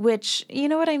 Which, you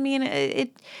know what I mean?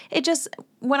 It just,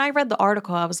 when I read the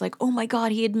article, I was like, oh my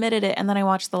God, he admitted it. And then I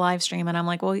watched the live stream and I'm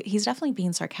like, well, he's definitely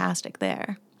being sarcastic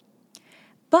there.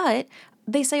 But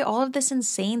they say all of this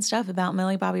insane stuff about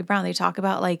Millie Bobby Brown. They talk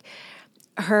about like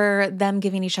them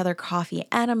giving each other coffee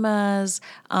enemas,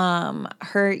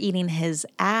 her eating his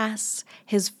ass,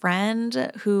 his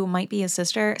friend, who might be his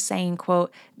sister, saying,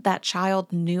 quote, that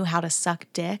child knew how to suck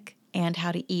dick and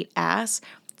how to eat ass.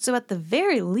 So at the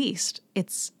very least,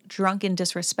 it's drunken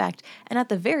disrespect. And at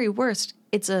the very worst,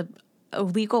 it's a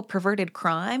legal perverted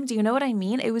crime. Do you know what I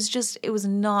mean? It was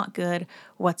not good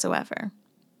whatsoever.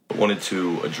 I wanted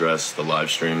to address the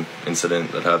live stream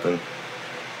incident that happened.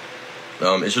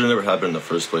 It should have never happened in the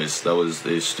first place. That was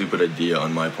a stupid idea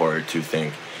on my part to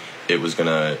think it was going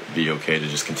to be okay to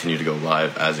just continue to go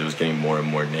live as it was getting more and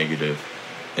more negative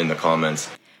in the comments.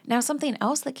 Now, something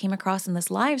else that came across in this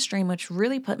live stream, which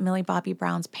really put Millie Bobby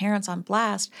Brown's parents on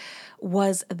blast,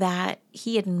 was that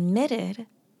he admitted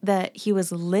that he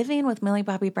was living with Millie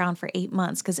Bobby Brown for 8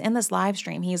 months. Because in this live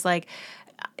stream, he's like,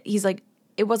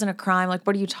 it wasn't a crime. Like,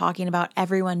 what are you talking about?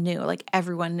 Everyone knew. Like,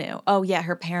 everyone knew. Oh, yeah,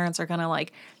 her parents are going to,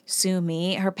 like, sue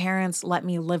me. Her parents let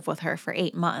me live with her for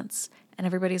 8 months. And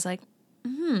everybody's like,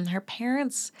 her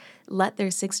parents let their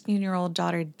 16-year-old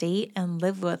daughter date and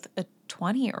live with a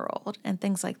 20-year-old and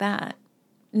things like that.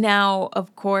 Now,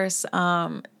 of course,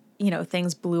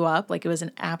 things blew up. Like, it was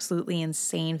an absolutely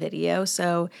insane video.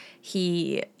 So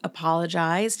he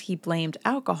apologized. He blamed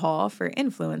alcohol for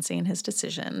influencing his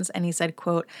decisions. And he said,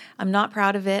 quote, I'm not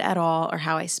proud of it at all or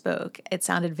how I spoke. It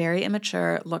sounded very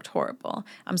immature, looked horrible.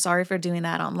 I'm sorry for doing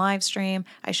that on live stream.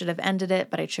 I should have ended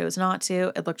it, but I chose not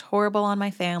to. It looked horrible on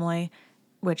my family,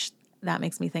 which that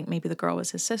makes me think maybe the girl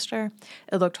was his sister.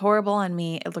 It looked horrible on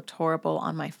me. It looked horrible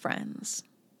on my friends.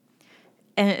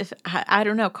 And I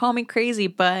don't know, call me crazy,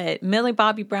 but Millie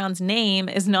Bobby Brown's name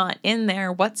is not in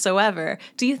there whatsoever.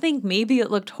 Do you think maybe it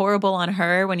looked horrible on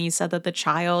her when you said that the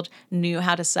child knew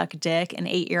how to suck dick and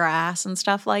ate your ass and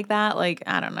stuff like that? Like,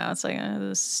 I don't know. It's like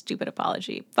a stupid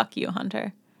apology. Fuck you,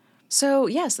 Hunter. So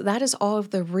yes, that is all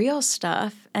of the real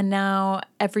stuff. And now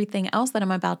everything else that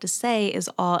I'm about to say is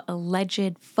all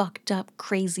alleged, fucked up,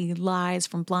 crazy lies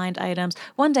from blind items.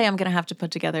 One day I'm going to have to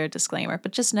put together a disclaimer,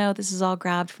 but just know this is all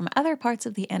grabbed from other parts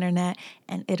of the internet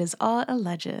and it is all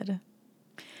alleged.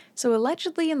 So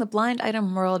allegedly in the blind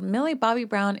item world, Millie Bobby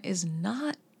Brown is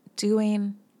not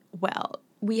doing well.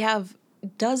 We have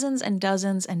dozens and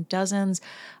dozens and dozens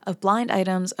of blind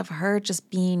items of her just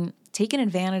being taken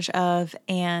advantage of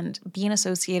and being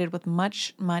associated with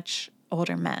much, much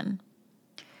older men.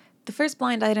 The first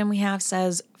blind item we have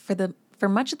says, for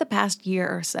much of the past year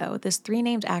or so, this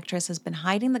 3-named actress has been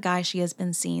hiding the guy she has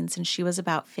been seeing since she was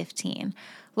about 15.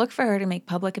 Look for her to make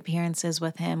public appearances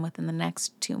with him within the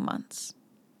next 2 months.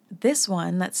 This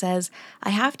one that says, I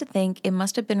have to think it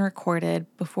must have been recorded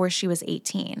before she was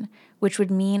 18, which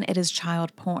would mean it is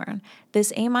child porn.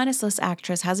 This A-list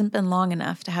actress hasn't been long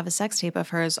enough to have a sex tape of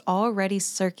hers already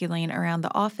circulating around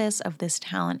the office of this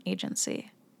talent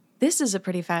agency. This is a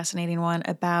pretty fascinating one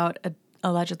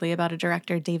allegedly about a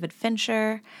director, David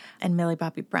Fincher, and Millie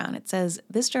Bobby Brown. It says,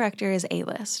 this director is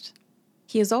A-list.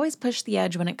 He has always pushed the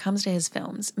edge when it comes to his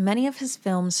films. Many of his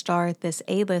films star this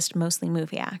A-list, mostly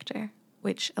movie actor,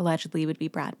 which allegedly would be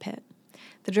Brad Pitt.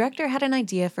 The director had an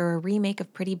idea for a remake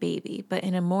of Pretty Baby, but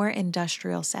in a more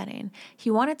industrial setting.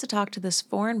 He wanted to talk to this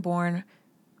foreign-born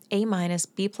A-,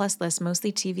 B+ list,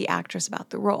 mostly TV actress about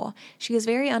the role. She is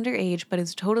very underage, but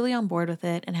is totally on board with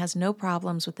it and has no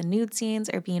problems with the nude scenes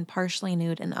or being partially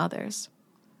nude in others.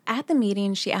 At the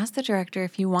meeting, she asked the director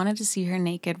if he wanted to see her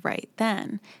naked right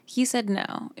then. He said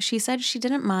no. She said she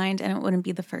didn't mind and it wouldn't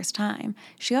be the first time.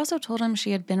 She also told him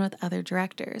she had been with other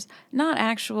directors. Not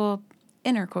actual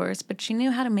intercourse, but she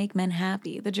knew how to make men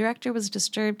happy. The director was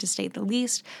disturbed, to say the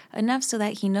least, enough so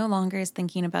that he no longer is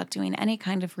thinking about doing any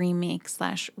kind of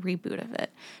remake/reboot of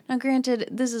it. Now, granted,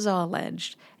 this is all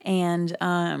alleged, and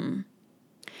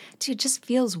dude, it just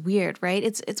feels weird, right?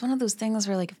 It's one of those things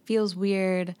where, like, it feels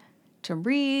weird to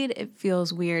read, it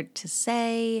feels weird to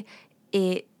say.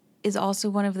 It is also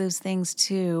one of those things,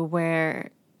 too,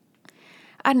 where,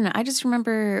 I don't know, I just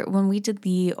remember when we did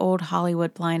the old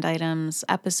Hollywood blind items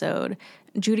episode,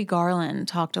 Judy Garland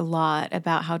talked a lot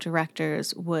about how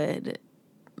directors would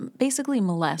basically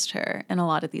molest her in a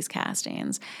lot of these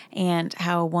castings, and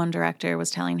how one director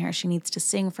was telling her she needs to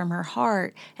sing from her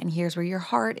heart, and here's where your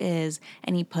heart is,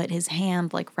 and he put his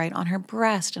hand like right on her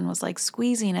breast and was like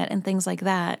squeezing it and things like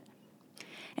that.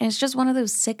 And it's just one of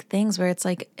those sick things where it's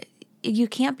like, you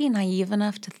can't be naive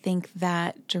enough to think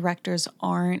that directors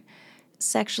aren't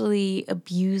sexually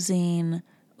abusing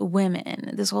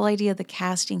women. This whole idea of the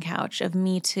casting couch, of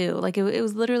Me Too, like it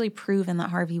was literally proven that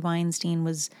Harvey Weinstein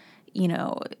was,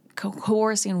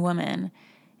 coercing women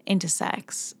into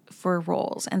sex for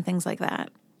roles and things like that.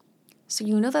 So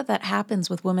you know that happens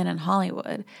with women in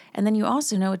Hollywood. And then you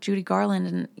also know with Judy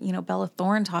Garland and, Bella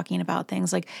Thorne talking about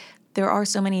things, like there are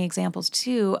so many examples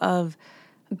too of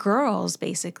girls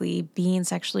basically being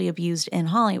sexually abused in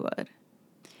Hollywood.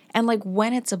 And like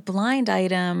when it's a blind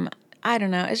item, I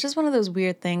don't know. It's just one of those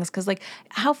weird things because like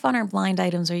how fun are blind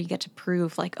items where you get to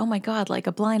prove like, oh my God, like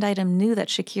a blind item knew that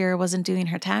Shakira wasn't doing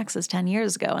her taxes 10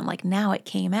 years ago. And like now it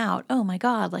came out. Oh my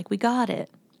God, like we got it.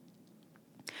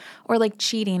 Or like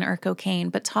cheating or cocaine.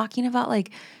 But talking about like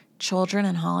children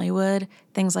in Hollywood,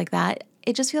 things like that,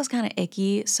 it just feels kind of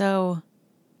icky. So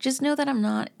just know that I'm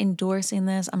not endorsing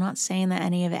this. I'm not saying that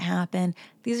any of it happened.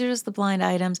 These are just the blind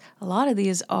items. A lot of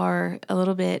these are a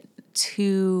little bit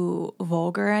too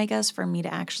vulgar, I guess, for me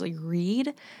to actually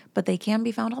read, but they can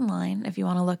be found online if you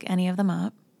want to look any of them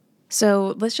up.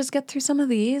 So let's just get through some of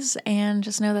these and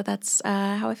just know that that's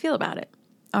how I feel about it.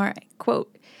 All right,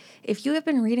 quote. If you have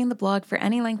been reading the blog for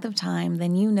any length of time,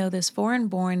 then you know this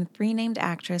foreign-born, three-named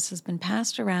actress has been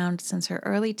passed around since her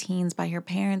early teens by her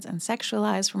parents and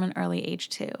sexualized from an early age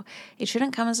too. It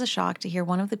shouldn't come as a shock to hear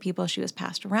one of the people she was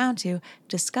passed around to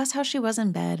discuss how she was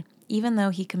in bed, even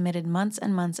though he committed months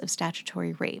and months of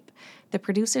statutory rape. The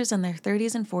producers in their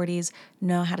 30s and 40s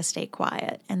know how to stay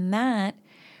quiet, and that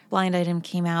blind item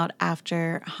came out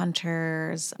after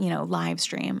Hunter's, live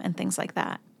stream and things like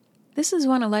that. This is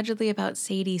one allegedly about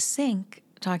Sadie Sink,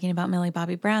 talking about Millie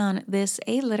Bobby Brown, this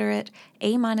illiterate,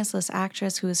 A-list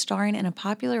actress who is starring in a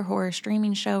popular horror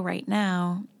streaming show right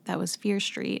now, that was Fear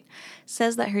Street,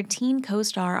 says that her teen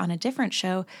co-star on a different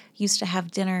show used to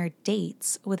have dinner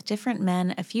dates with different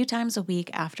men a few times a week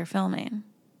after filming.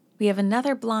 We have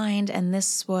another blind, and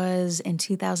this was in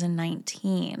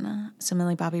 2019, so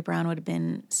Millie Bobby Brown would have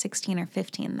been 16 or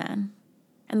 15 then.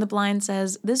 And the blind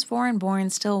says, this foreign-born,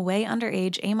 still way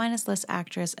underage, A-list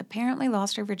actress apparently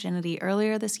lost her virginity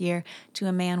earlier this year to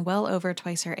a man well over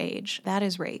twice her age. That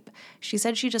is rape. She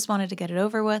said she just wanted to get it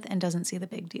over with and doesn't see the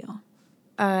big deal.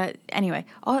 Anyway,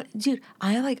 dude,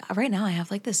 right now I have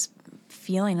like this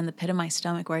feeling in the pit of my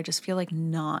stomach where I just feel like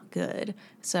not good.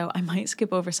 So I might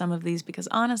skip over some of these because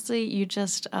honestly, you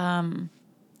just,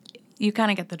 you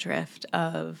kind of get the drift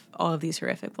of all of these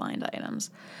horrific blind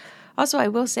items. Also, I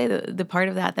will say that the part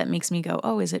of that makes me go,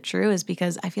 oh, is it true? Is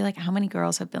because I feel like how many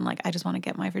girls have been like, I just want to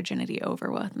get my virginity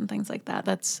over with and things like that.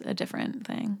 That's a different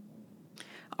thing.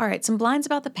 All right, some blinds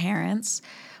about the parents.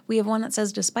 We have one that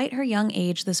says, despite her young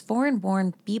age, this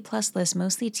foreign-born B-plus list,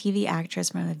 mostly TV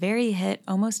actress from a very hit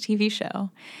Almost TV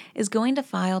show, is going to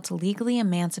file to legally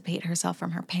emancipate herself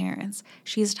from her parents.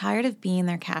 She is tired of being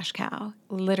their cash cow,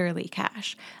 literally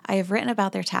cash. I have written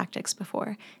about their tactics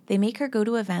before. They make her go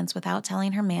to events without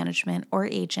telling her management or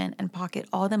agent and pocket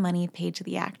all the money paid to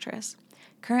the actress.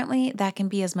 Currently, that can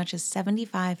be as much as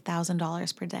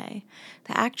 $75,000 per day.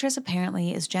 The actress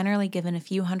apparently is generally given a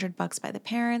few $100 by the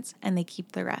parents, and they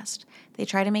keep the rest. They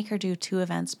try to make her do 2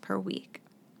 events per week.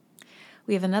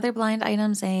 We have another blind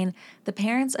item saying, the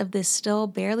parents of this still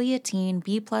barely a teen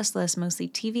B-plus list, mostly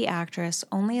TV actress,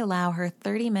 only allow her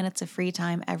 30 minutes of free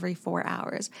time every 4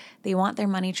 hours. They want their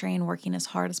money train working as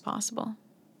hard as possible.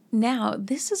 Now,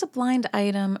 this is a blind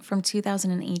item from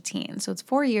 2018, so it's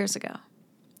 4 years ago.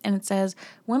 And it says,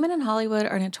 women in Hollywood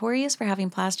are notorious for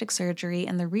having plastic surgery,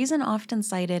 and the reason often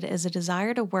cited is a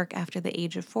desire to work after the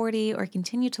age of 40 or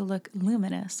continue to look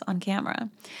luminous on camera.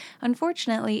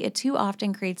 Unfortunately, it too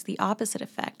often creates the opposite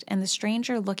effect, and the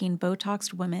stranger-looking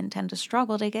Botoxed women tend to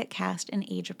struggle to get cast in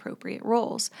age-appropriate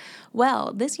roles.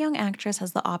 Well, this young actress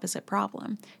has the opposite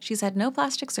problem. She's had no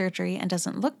plastic surgery and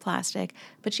doesn't look plastic,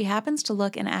 but she happens to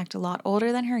look and act a lot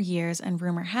older than her years, and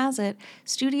rumor has it,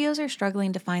 studios are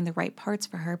struggling to find the right parts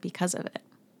for her because of it.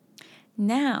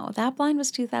 Now, that blind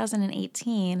was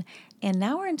 2018, and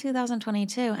now we're in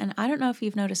 2022, and I don't know if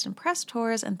you've noticed in press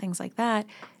tours and things like that,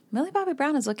 Millie Bobby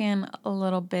Brown is looking a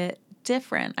little bit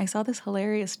different. I saw this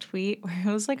hilarious tweet where it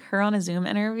was like her on a Zoom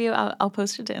interview. I'll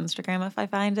post it to Instagram if I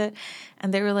find it,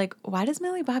 and they were like, why does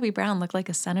Millie Bobby Brown look like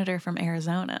a senator from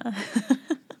Arizona?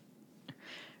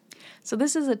 So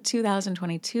this is a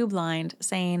 2022 blind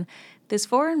saying, this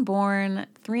foreign-born,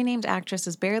 three-named actress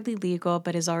is barely legal,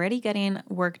 but is already getting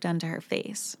work done to her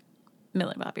face.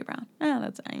 Millie Bobby Brown.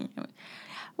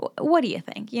 What do you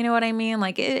think? You know what I mean?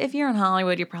 Like, if you're in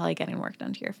Hollywood, you're probably getting work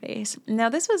done to your face. Now,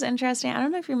 this was interesting. I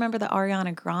don't know if you remember the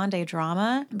Ariana Grande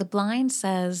drama. The blind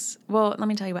says, well, let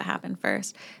me tell you what happened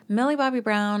first. Millie Bobby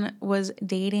Brown was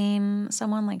dating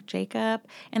someone like Jacob,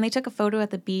 and they took a photo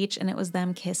at the beach, and it was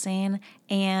them kissing.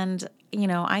 And, you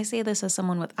know, I say this as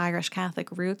someone with Irish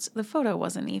Catholic roots. The photo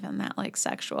wasn't even that, like,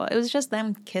 sexual. It was just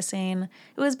them kissing.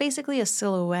 It was basically a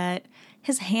silhouette.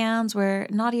 His hands were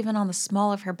not even on the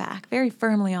small of her back, very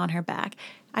firmly on her back.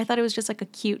 I thought it was just like a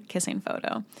cute kissing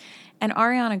photo. And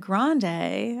Ariana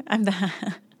Grande, I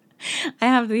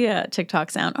have the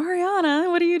TikTok sound. Ariana,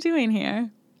 what are you doing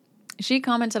here? She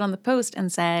commented on the post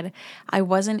and said, I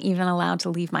wasn't even allowed to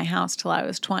leave my house till I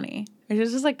was 20. Which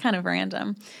is just like kind of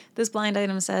random. This blind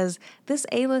item says, this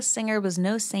A-list singer was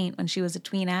no saint when she was a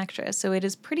tween actress, so it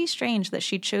is pretty strange that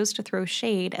she chose to throw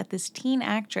shade at this teen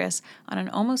actress on an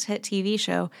almost hit TV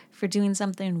show for doing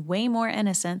something way more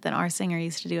innocent than our singer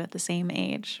used to do at the same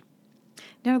age.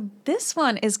 Now, this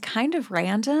one is kind of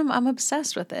random. I'm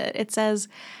obsessed with it. It says,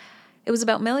 it was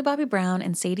about Millie Bobby Brown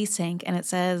and Sadie Sink, and it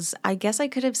says, I guess I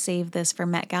could have saved this for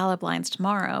Met Gala blinds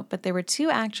tomorrow, but there were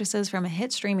two actresses from a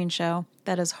hit streaming show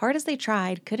that, as hard as they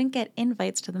tried, couldn't get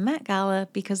invites to the Met Gala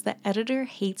because the editor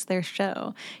hates their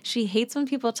show. She hates when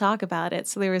people talk about it,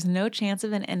 so there was no chance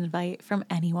of an invite from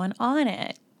anyone on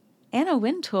it. Anna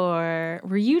Wintour,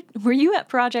 were you at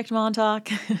Project Montauk?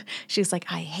 She's like,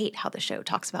 I hate how the show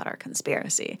talks about our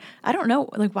conspiracy. I don't know,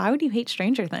 like, why would you hate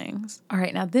Stranger Things? All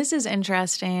right, now this is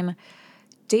interesting.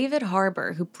 David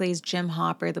Harbour, who plays Jim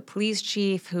Hopper, the police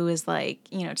chief who is like,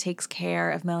 you know, takes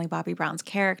care of Millie Bobby Brown's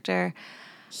character,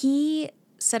 he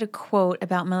said a quote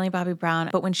about Millie Bobby Brown,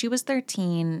 but when she was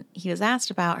 13, he was asked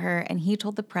about her, and he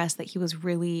told the press that he was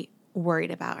really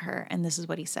worried about her, and this is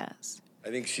what he says. I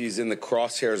think she's in the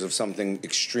crosshairs of something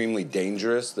extremely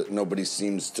dangerous that nobody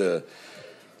seems to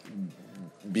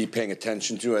be paying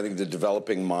attention to. I think the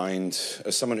developing mind,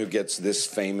 as someone who gets this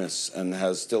famous and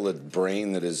has still a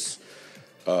brain that is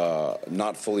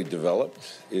not fully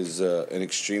developed, is an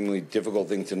extremely difficult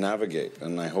thing to navigate.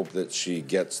 And I hope that she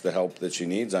gets the help that she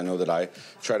needs. I know that I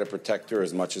try to protect her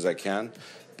as much as I can.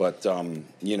 But,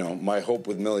 you know, my hope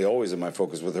with Millie always, and my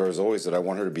focus with her is always that I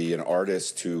want her to be an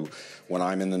artist who, when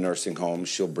I'm in the nursing home,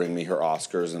 she'll bring me her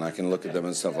Oscars and I can look at them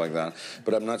and stuff like that.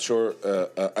 But I'm not sure,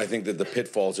 I think that the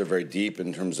pitfalls are very deep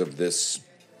in terms of this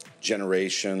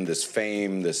generation, this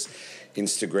fame, this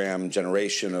Instagram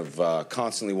generation of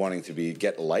constantly wanting to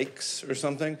get likes or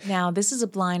something. Now, this is a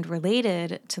blind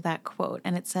related to that quote,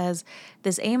 and it says,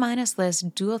 this A-minus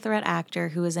list dual threat actor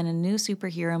who is in a new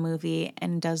superhero movie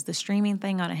and does the streaming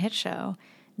thing on a hit show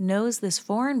knows this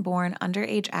foreign-born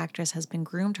underage actress has been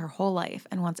groomed her whole life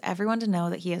and wants everyone to know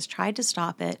that he has tried to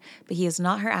stop it, but he is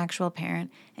not her actual parent,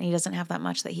 and he doesn't have that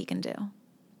much that he can do.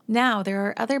 Now, there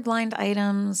are other blind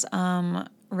items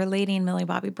relating Millie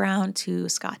Bobby Brown to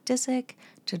Scott Disick,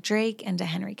 to Drake, and to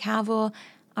Henry Cavill.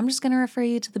 I'm just going to refer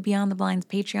you to the Beyond the Blinds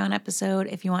Patreon episode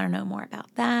if you want to know more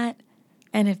about that.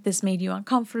 And if this made you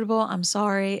uncomfortable, I'm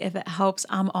sorry. If it helps,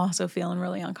 I'm also feeling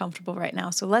really uncomfortable right now.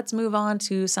 So let's move on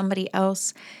to somebody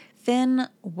else, Finn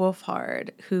Wolfhard,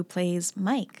 who plays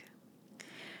Mike.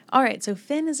 All right, so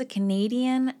Finn is a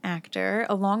Canadian actor.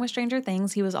 Along with Stranger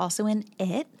Things, he was also in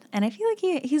It. And I feel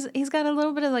like he's got a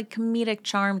little bit of like comedic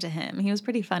charm to him. He was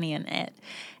pretty funny in It.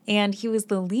 And he was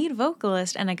the lead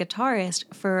vocalist and a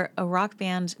guitarist for a rock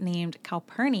band named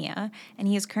Calpurnia. And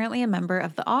he is currently a member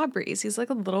of the Aubreys. He's like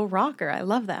a little rocker. I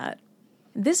love that.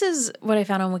 This is what I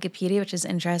found on Wikipedia, which is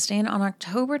interesting. On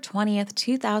October 20th,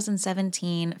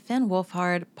 2017, Finn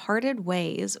Wolfhard parted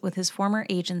ways with his former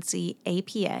agency,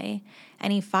 APA,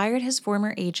 and he fired his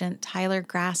former agent, Tyler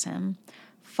Grasham,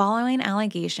 following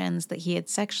allegations that he had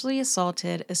sexually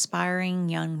assaulted aspiring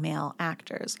young male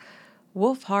actors.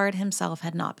 Wolfhard himself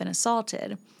had not been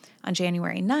assaulted. On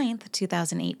January 9th,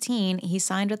 2018, he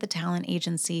signed with the talent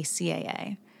agency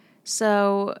CAA.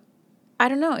 So, I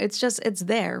don't know, it's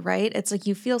there, right? It's like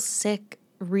you feel sick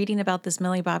reading about this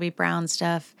Millie Bobby Brown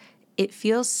stuff. It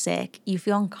feels sick. You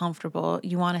feel uncomfortable.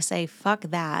 You want to say, fuck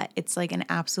that. It's like an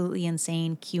absolutely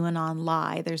insane QAnon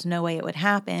lie. There's no way it would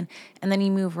happen. And then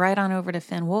you move right on over to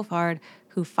Finn Wolfhard,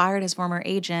 who fired his former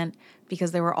agent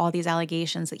because there were all these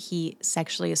allegations that he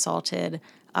sexually assaulted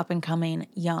up-and-coming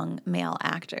young male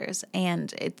actors.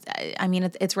 And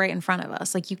it's right in front of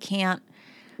us. Like, you can't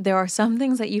There are some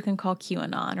things that you can call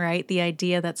QAnon, right? The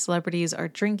idea that celebrities are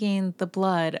drinking the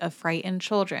blood of frightened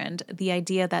children, the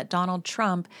idea that Donald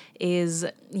Trump is,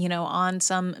 on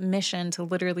some mission to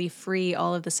literally free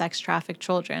all of the sex trafficked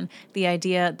children, the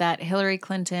idea that Hillary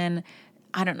Clinton,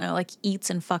 I don't know, like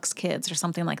eats and fucks kids or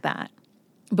something like that.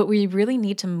 But we really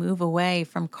need to move away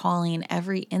from calling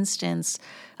every instance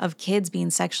of kids being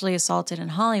sexually assaulted in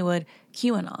Hollywood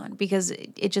QAnon, because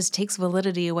it just takes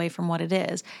validity away from what it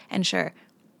is. And sure,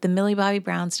 the Millie Bobby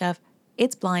Brown stuff,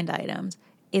 it's blind items,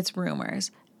 it's rumors.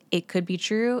 It could be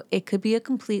true, it could be a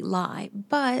complete lie.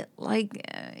 But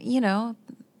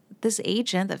this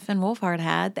agent that Finn Wolfhard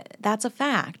had, that's a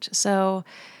fact. So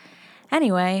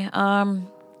anyway,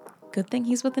 good thing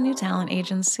he's with the new talent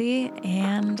agency,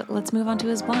 and let's move on to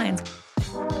his blinds.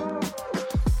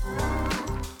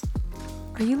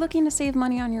 Are you looking to save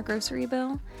money on your grocery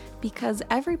bill? Because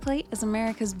Every Plate is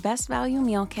America's best value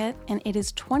meal kit, and it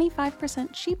is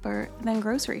 25% cheaper than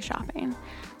grocery shopping.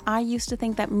 I used to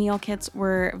think that meal kits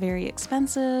were very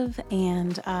expensive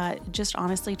and just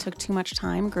honestly took too much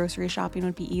time. Grocery shopping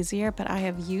would be easier, but I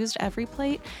have used Every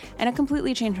Plate and it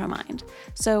completely changed my mind.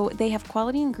 So they have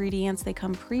quality ingredients. They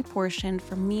come pre-portioned.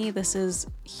 For me, this is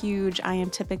huge. I am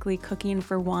typically cooking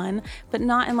for one, but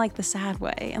not in like the sad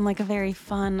way, in like a very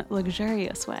fun,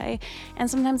 luxurious way. And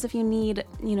sometimes if you need,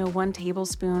 1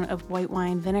 tablespoon of white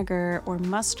wine vinegar or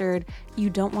mustard, you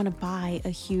don't want to buy a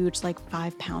huge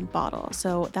 5-pound bottle.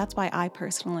 So that's why I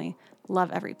personally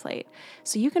love Every Plate.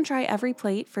 So you can try Every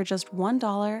Plate for just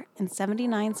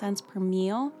 $1.79 per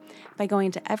meal by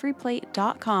going to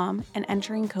everyplate.com and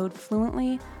entering code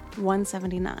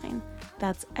FLUENTLY179.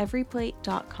 That's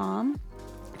everyplate.com.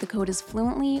 The code is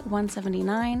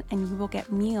FLUENTLY179 and you will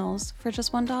get meals for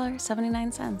just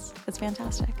 $1.79. It's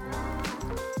fantastic.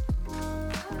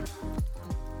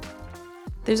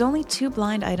 There's only 2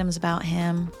 blind items about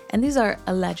him, and these are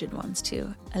alleged ones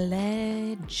too.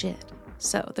 Alleged.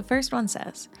 So the first one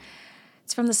says,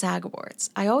 it's from the SAG Awards.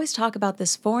 I always talk about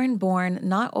this foreign-born,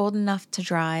 not old enough to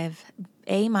drive,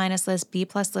 A- list, B+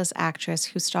 list actress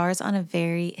who stars on a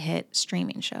very hit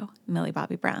streaming show, Millie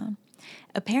Bobby Brown.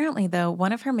 Apparently, though,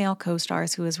 one of her male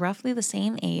co-stars who is roughly the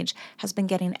same age has been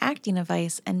getting acting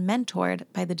advice and mentored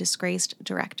by the disgraced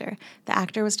director. The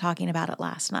actor was talking about it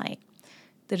last night.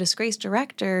 The disgraced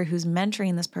director who's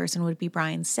mentoring this person would be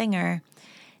Bryan Singer,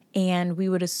 and we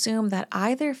would assume that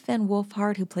either Finn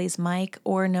Wolfhard, who plays Mike,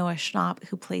 or Noah Schnapp,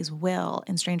 who plays Will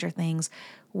in Stranger Things,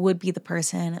 would be the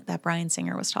person that Bryan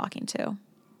Singer was talking to.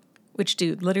 Which,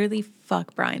 dude, literally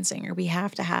fuck Bryan Singer. We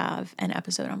have to have an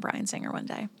episode on Bryan Singer one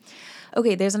day.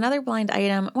 Okay, there's another blind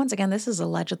item. Once again, this is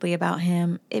allegedly about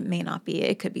him. It may not be.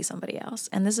 It could be somebody else.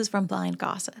 And this is from Blind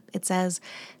Gossip. It says,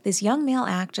 this young male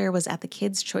actor was at the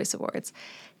Kids' Choice Awards.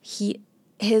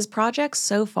 His projects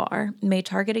so far may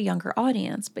target a younger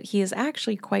audience, but he is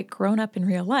actually quite grown up in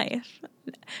real life.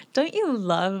 Don't you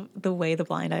love the way the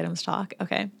blind items talk?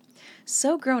 Okay.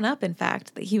 So grown up, in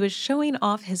fact, that he was showing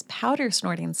off his powder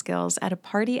snorting skills at a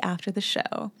party after the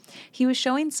show. He was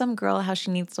showing some girl how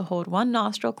she needs to hold one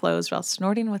nostril closed while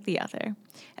snorting with the other.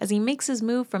 As he makes his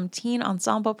move from teen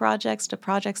ensemble projects to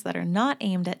projects that are not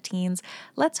aimed at teens,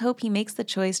 let's hope he makes the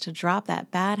choice to drop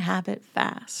that bad habit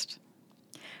fast.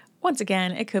 Once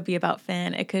again, it could be about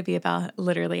Finn, it could be about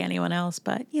literally anyone else,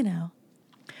 but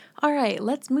All right,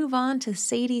 let's move on to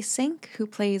Sadie Sink, who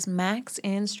plays Max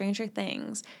in Stranger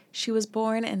Things. She was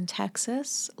born in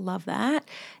Texas, love that,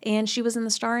 and she was in the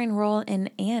starring role in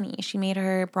Annie. She made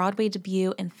her Broadway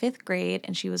debut in 5th grade,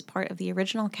 and she was part of the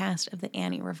original cast of the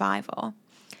Annie revival.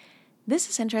 This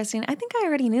is interesting. I think I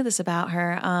already knew this about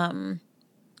her.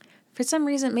 For some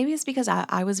reason, maybe it's because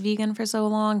I was vegan for so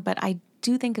long, but I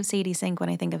do think of Sadie Sink when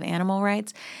I think of animal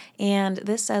rights. And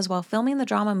this says, while filming the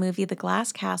drama movie The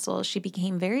Glass Castle, she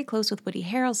became very close with Woody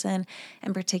Harrelson,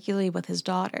 and particularly with his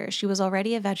daughter. She was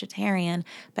already a vegetarian,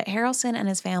 but Harrelson and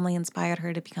his family inspired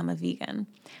her to become a vegan.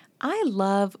 I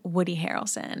love Woody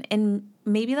Harrelson, and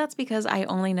maybe that's because I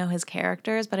only know his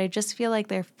characters, but I just feel like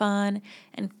they're fun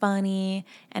and funny,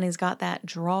 and he's got that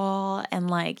drawl, and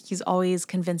he's always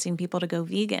convincing people to go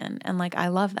vegan, and I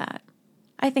love that.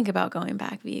 I think about going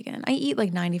back vegan. I eat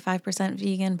 95%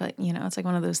 vegan, but it's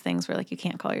one of those things where you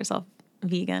can't call yourself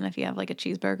vegan if you have a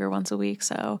cheeseburger once a week.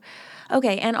 So,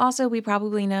 okay. And also we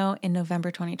probably know in November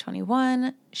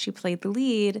 2021, she played the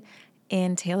lead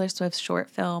in Taylor Swift's short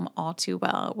film All Too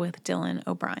Well with Dylan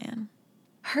O'Brien.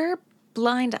 Her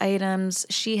blind items,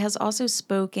 she has also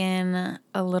spoken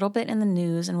a little bit in the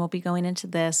news, and we'll be going into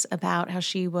this, about how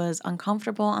she was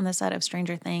uncomfortable on the set of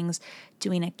Stranger Things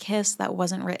doing a kiss that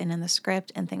wasn't written in the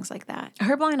script and things like that.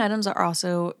 Her blind items are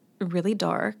also really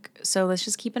dark, so let's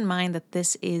just keep in mind that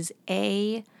this is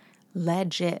a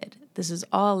Alleged. This is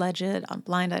all alleged on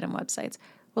blind item websites.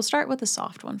 We'll start with the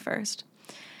soft one first.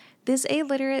 This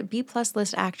illiterate B-plus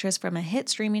list actress from a hit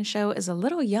streaming show is a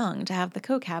little young to have the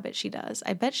coke habit she does.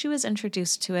 I bet she was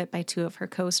introduced to it by two of her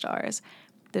co-stars.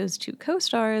 Those two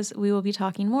co-stars we will be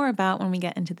talking more about when we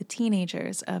get into the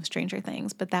teenagers of Stranger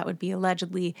Things, but that would be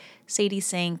allegedly Sadie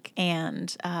Sink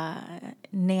and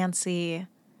Nancy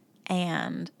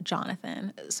and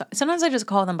Jonathan. So sometimes I just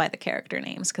call them by the character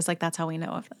names because, like, that's how we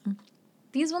know of them.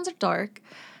 These ones are dark.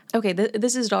 Okay,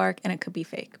 this is dark and it could be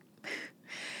fake.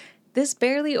 This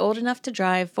barely old enough to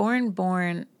drive,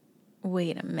 foreign-born...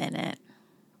 Wait a minute.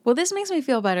 Well, this makes me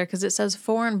feel better because it says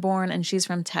foreign-born and she's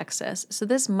from Texas. So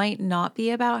this might not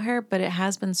be about her, but it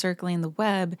has been circling the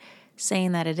web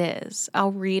saying that it is.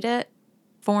 I'll read it.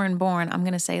 Foreign-born, I'm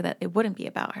going to say that it wouldn't be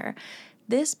about her.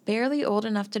 This barely old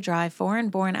enough to drive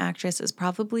foreign-born actress is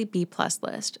probably B-plus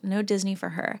list. No Disney for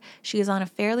her. She is on a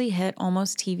fairly hit,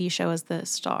 almost TV show as the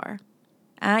star.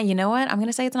 You know what? I'm going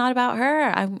to say it's not about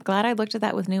her. I'm glad I looked at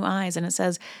that with new eyes. And it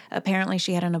says, apparently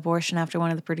she had an abortion after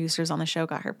one of the producers on the show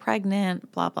got her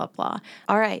pregnant, blah, blah, blah.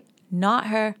 All right. Not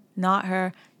her, not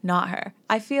her, not her.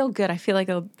 I feel good. I feel like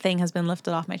a thing has been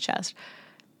lifted off my chest.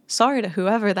 Sorry to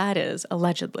whoever that is,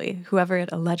 allegedly, whoever it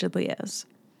allegedly is.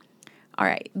 All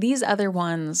right. These other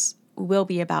ones will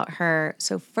be about her.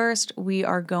 So first, we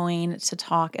are going to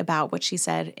talk about what she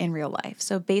said in real life.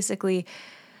 So basically,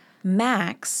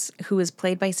 Max, who was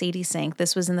played by Sadie Sink,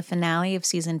 this was in the finale of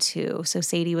season 2. So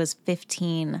Sadie was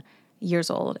 15 years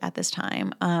old at this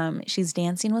time. She's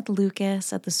dancing with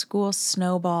Lucas at the school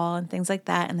snowball and things like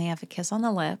that, and they have a kiss on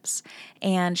the lips.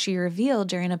 And she revealed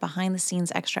during a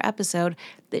behind-the-scenes extra episode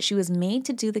that she was made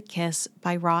to do the kiss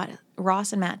by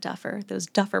Ross and Matt Duffer, those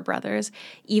Duffer brothers,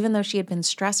 even though she had been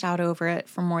stressed out over it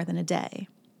for more than a day.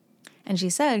 And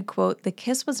she said, quote, "The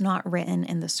kiss was not written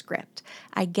in the script.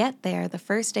 I get there the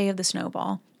first day of the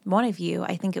snowball. One of you,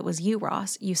 I think it was you,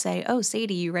 Ross, you say, 'Oh,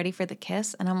 Sadie, you ready for the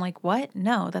kiss?' And I'm like, what?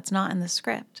 No, that's not in the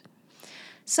script."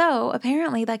 So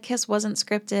apparently that kiss wasn't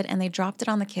scripted and they dropped it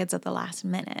on the kids at the last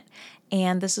minute.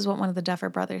 And this is what one of the Duffer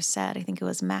brothers said. I think it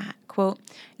was Matt. Quote,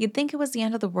 "You'd think it was the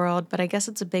end of the world, but I guess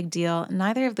it's a big deal.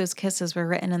 Neither of those kisses were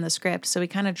written in the script, so we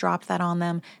kind of dropped that on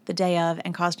them the day of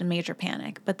and caused a major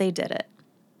panic, but they did it.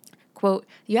 Quote,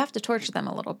 "You have to torture them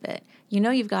a little bit. You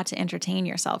know you've got to entertain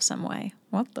yourself some way."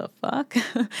 What the fuck?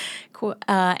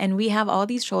 "And we have all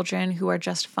these children who are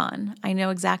just fun. I know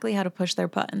exactly how to push their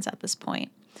buttons at this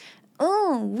point."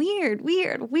 Oh, weird.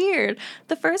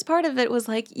 The first part of it was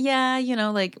like, yeah,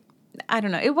 like, I don't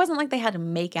know. It wasn't like they had to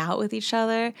make out with each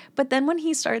other. But then when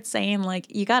he starts saying, like,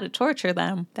 you got to torture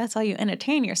them, that's how you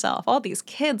entertain yourself. All these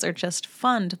kids are just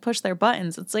fun to push their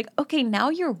buttons. It's like, okay, now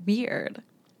you're weird.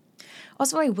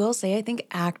 Also, I will say, I think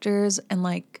actors and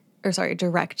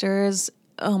directors,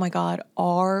 oh my God,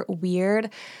 are weird.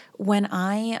 When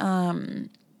I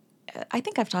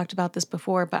think I've talked about this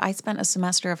before, but I spent a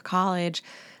semester of college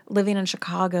living in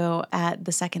Chicago at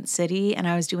the Second City, and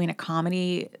I was doing a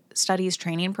comedy studies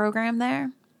training program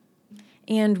there.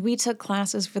 And we took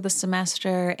classes for the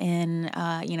semester in,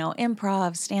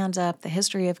 improv, stand-up, the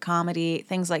history of comedy,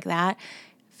 things like that.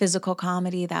 Physical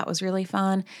comedy, that was really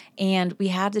fun. And we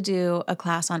had to do a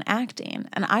class on acting.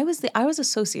 And I was a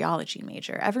sociology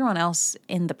major. Everyone else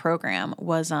in the program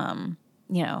was,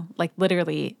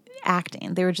 literally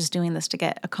acting. They were just doing this to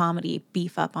get a comedy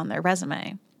beef up on their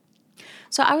resume.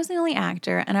 So I was the only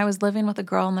actor, and I was living with a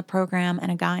girl in the program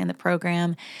and a guy in the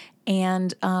program.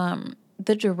 And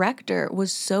the director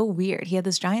was so weird. He had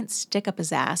this giant stick up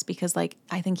his ass because, like,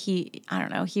 I think he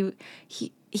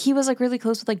was like really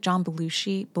close with like John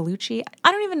Belushi.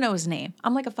 I don't even know his name.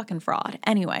 I'm like a fucking fraud.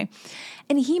 Anyway,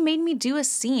 and he made me do a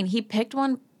scene. He picked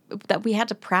one that we had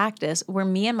to practice where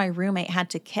me and my roommate had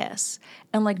to kiss,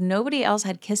 and like nobody else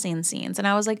had kissing scenes. And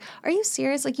I was like, are you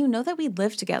serious? Like, you know that we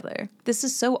live together. This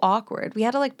is so awkward. We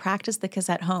had to like practice the kiss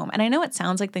at home. And I know it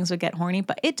sounds like things would get horny,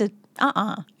 but it did.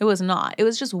 It was not. It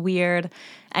was just weird.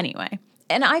 Anyway.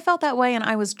 And I felt that way, and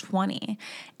I was 20.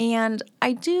 And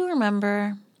I do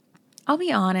remember, I'll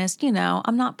be honest,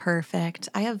 I'm not perfect.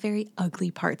 I have very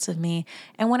ugly parts of me.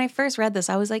 And when I first read this,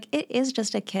 I was like, it is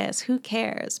just a kiss. Who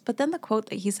cares? But then the quote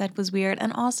that he said was weird.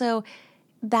 And also,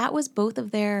 that was both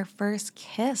of their first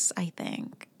kiss, I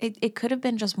think. It could have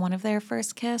been just one of their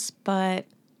first kiss, but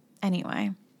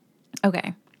anyway.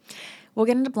 Okay, we'll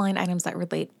get into blind items that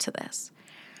relate to this.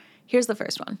 Here's the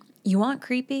first one. You want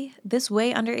creepy? This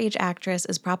way underage actress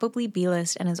is probably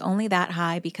B-list and is only that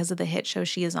high because of the hit show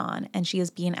she is on, and she is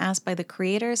being asked by the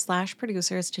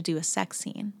creators/producers to do a sex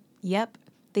scene. Yep,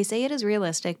 They say it is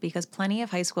realistic because plenty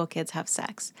of high school kids have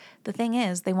sex. The thing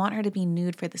is, they want her to be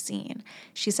nude for the scene.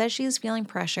 She says she is feeling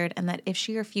pressured and that if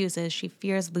she refuses, she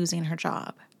fears losing her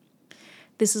job.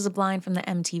 This is a blind from the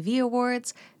MTV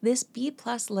Awards. This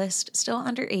B-plus list, still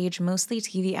underage, mostly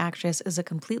TV actress, is a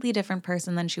completely different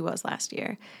person than she was last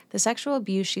year. The sexual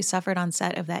abuse she suffered on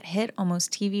set of that hit,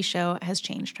 almost TV show has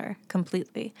changed her,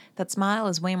 completely. That smile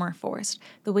is way more forced.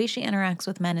 The way she interacts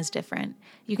with men is different.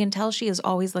 You can tell she is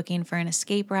always looking for an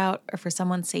escape route or for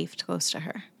someone safe close to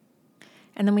her.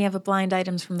 And then we have a blind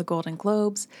items from the Golden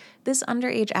Globes. This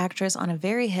underage actress on a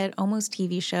very hit, almost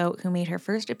TV show who made her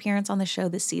first appearance on the show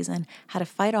this season had to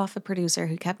fight off a producer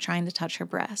who kept trying to touch her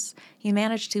breasts. He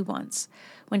managed to once.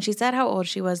 When she said how old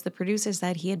she was, the producer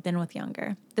said he had been with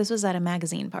younger. This was at a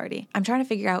magazine party. I'm trying to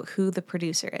figure out who the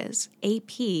producer is.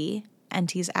 AP,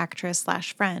 NT's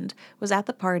actress/friend, was at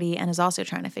the party and is also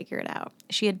trying to figure it out.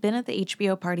 She had been at the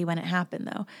HBO party when it happened,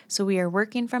 though, so we are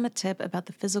working from a tip about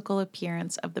the physical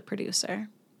appearance of the producer.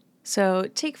 So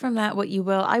take from that what you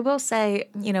will. I will say,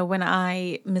 when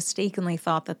I mistakenly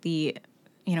thought that the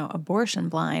abortion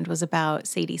blind was about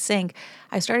Sadie Sink,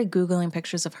 I started Googling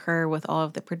pictures of her with all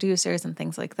of the producers and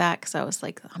things like that because I was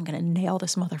like, I'm going to nail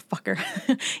this motherfucker,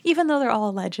 even though they're all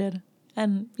alleged.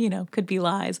 And, could be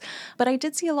lies. But I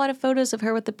did see a lot of photos of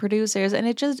her with the producers, and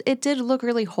it did look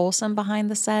really wholesome behind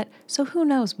the set. So who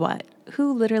knows what?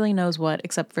 Who literally knows what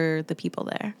except for the people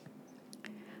there?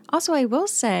 Also, I will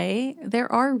say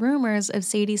there are rumors of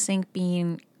Sadie Sink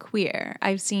being queer.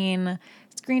 I've seen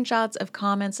screenshots of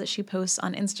comments that she posts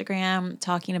on Instagram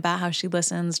talking about how she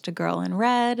listens to Girl in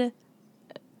Red.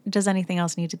 Does anything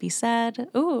else need to be said?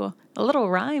 Ooh, a little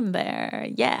rhyme there.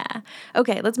 Yeah.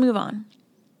 Okay, let's move on.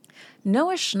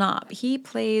 Noah Schnapp, he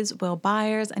plays Will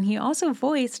Byers, and he also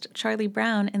voiced Charlie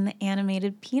Brown in the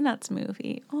animated Peanuts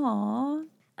movie. Aww.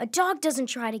 A dog doesn't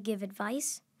try to give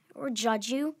advice or judge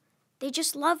you. They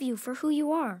just love you for who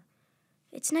you are.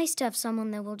 It's nice to have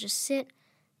someone that will just sit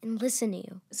and listen to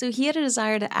you. So he had a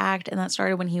desire to act, and that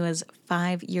started when he was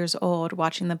 5 years old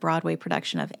watching the Broadway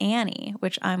production of Annie,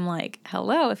 which I'm like,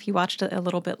 hello, if he watched it a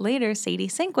little bit later, Sadie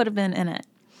Sink would have been in it.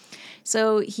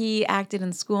 So he acted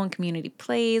in school and community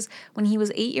plays. When he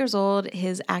was 8 years old,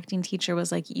 his acting teacher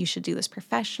was like, you should do this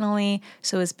professionally.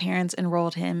 So his parents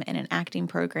enrolled him in an acting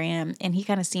program, and he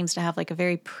kind of seems to have like a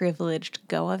very privileged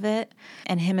go of it.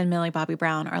 And him and Millie Bobby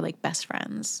Brown are like best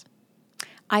friends.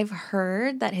 I've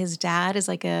heard that his dad is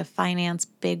like a finance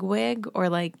bigwig, or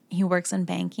like he works in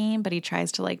banking, but he tries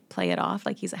to like play it off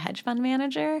like he's a hedge fund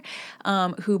manager,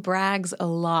 who brags a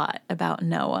lot about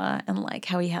Noah and like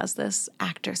how he has this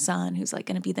actor son who's like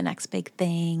going to be the next big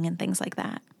thing and things like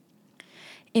that.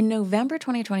 In November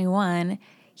 2021,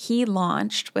 he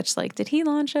launched, which like, did he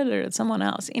launch it or did someone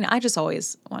else? I just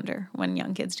always wonder when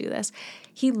young kids do this.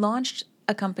 He launched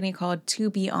a company called To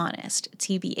Be Honest,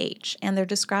 TBH, and they're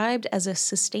described as a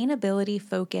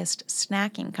sustainability-focused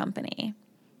snacking company.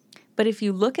 But if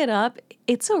you look it up,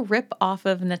 it's a rip off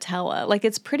of Nutella. Like,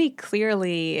 it's pretty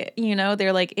clearly,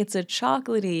 they're like, it's a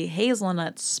chocolatey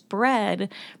hazelnut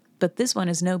spread, but this one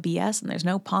is no BS and there's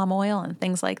no palm oil and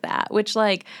things like that, which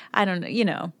like, I don't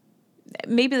know,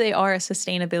 maybe they are a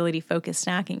sustainability-focused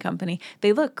snacking company.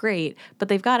 They look great, but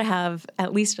they've got to have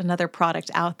at least another product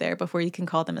out there before you can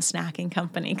call them a snacking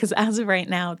company, because as of right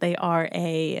now, they are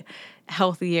a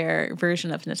healthier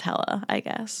version of Nutella, I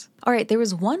guess. All right, there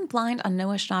was one blind on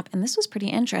Noah Schnapp, and this was pretty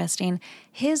interesting.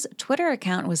 His Twitter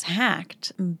account was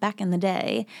hacked back in the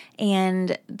day,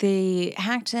 and they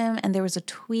hacked him, and there was a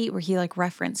tweet where he like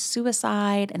referenced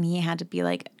suicide, and he had to be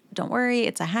like, don't worry,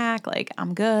 it's a hack, like,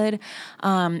 I'm good.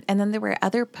 And then there were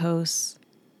other posts.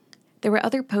 I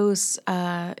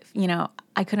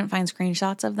couldn't find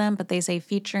screenshots of them, but they say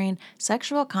featuring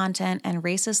sexual content and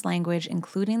racist language,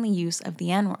 including the use of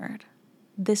the N-word.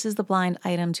 This is the blind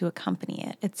item to accompany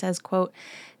it. It says, quote,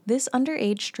 this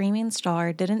underage streaming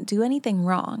star didn't do anything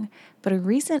wrong, but a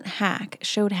recent hack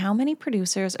showed how many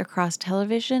producers across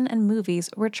television and movies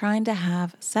were trying to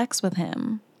have sex with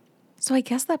him. So I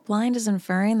guess that blind is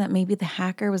inferring that maybe the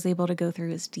hacker was able to go through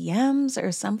his DMs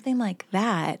or something like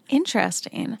that.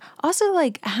 Interesting. Also,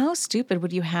 like, how stupid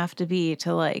would you have to be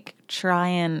to like try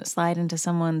and slide into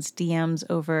someone's DMs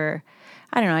over,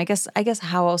 I don't know, I guess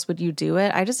how else would you do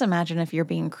it? I just imagine if you're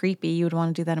being creepy, you would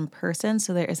want to do that in person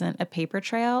so there isn't a paper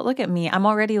trail. Look at me. I'm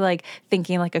already like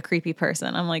thinking like a creepy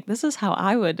person. I'm like, this is how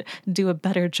I would do a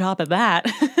better job of that.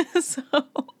 So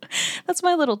that's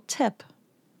my little tip.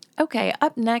 Okay,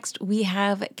 up next we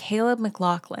have Caleb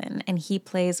McLaughlin, and he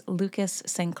plays Lucas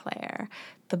Sinclair,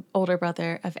 the older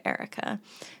brother of Erica.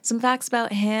 Some facts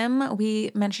about him.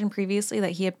 We mentioned previously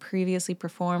that he had previously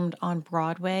performed on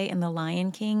Broadway in The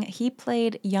Lion King. He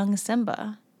played young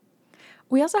Simba.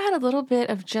 We also had a little bit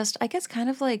of just, I guess, kind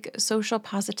of like social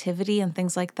positivity and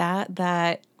things like that,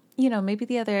 maybe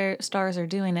the other stars are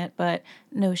doing it, but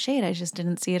no shade, I just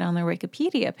didn't see it on their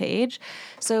Wikipedia page.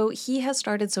 So he has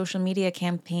started social media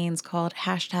campaigns called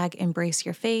hashtag embrace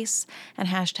your face and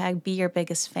hashtag be your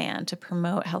biggest fan to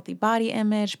promote healthy body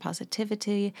image,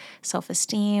 positivity,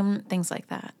 self-esteem, things like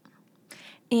that.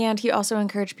 And he also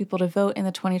encouraged people to vote in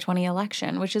the 2020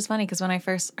 election, which is funny because when I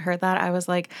first heard that, I was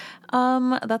like,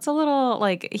 that's a little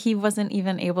like he wasn't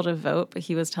even able to vote, but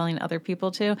he was telling other people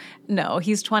to. No,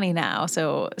 he's 20 now,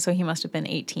 so he must have been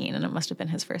 18 and it must have been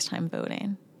his first time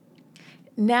voting.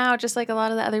 Now, just like a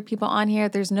lot of the other people on here,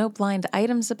 there's no blind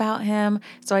items about him,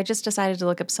 so I just decided to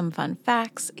look up some fun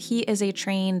facts. He is a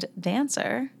trained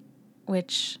dancer,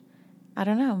 which I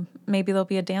don't know. Maybe there'll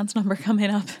be a dance number coming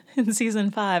up in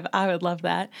season 5. I would love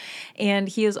that. And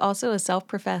he is also a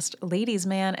self-professed ladies'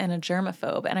 man and a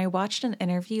germaphobe. And I watched an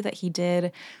interview that he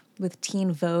did with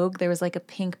Teen Vogue. There was like a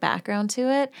pink background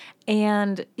to it.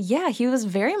 And yeah, he was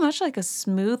very much like a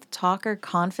smooth talker,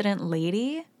 confident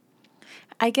lady.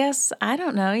 I guess, I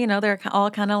don't know, they're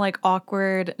all kind of like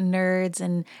awkward nerds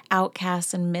and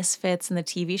outcasts and misfits in the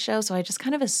TV show. So I just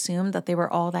kind of assumed that they were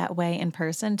all that way in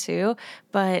person too.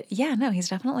 But yeah, no, he's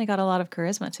definitely got a lot of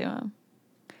charisma to him.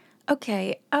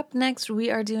 Okay, up next we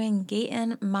are doing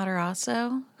Gaten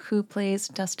Matarazzo, who plays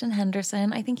Dustin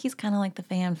Henderson. I think he's kind of like the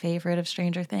fan favorite of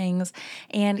Stranger Things.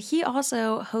 And he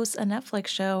also hosts a Netflix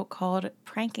show called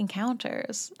Prank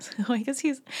Encounters. So I guess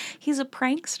he's a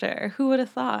prankster. Who would have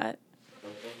thought?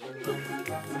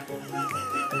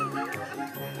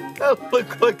 I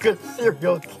look like a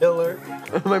serial killer.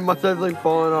 My mustache like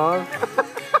falling off.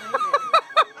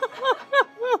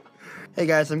 Hey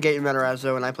guys, I'm Gaten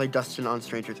Matarazzo and I play Dustin on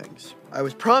Stranger Things. I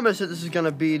was promised that this is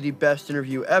gonna be the best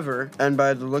interview ever, and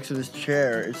by the looks of this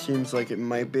chair, it seems like it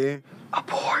might be.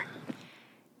 Abort.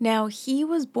 Now, he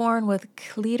was born with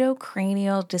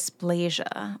cleidocranial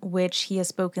dysplasia, which he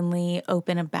has spokenly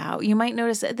open about. You might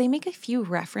notice that they make a few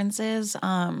references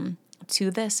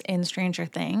to this in Stranger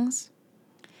Things.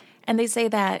 And they say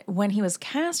that when he was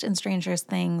cast in Stranger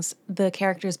Things, the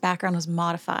character's background was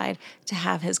modified to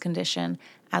have his condition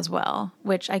as well,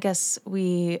 which I guess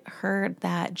we heard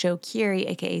that Joe Keery,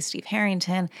 aka Steve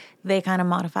Harrington, they kind of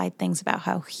modified things about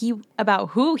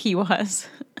who he was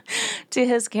to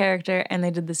his character, and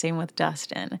they did the same with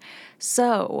Dustin.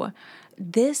 So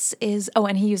this is,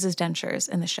 and he uses dentures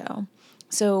in the show.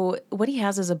 So what he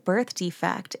has is a birth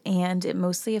defect, and it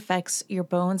mostly affects your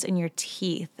bones in your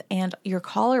teeth, and your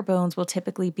collarbones will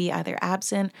typically be either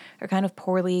absent or kind of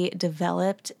poorly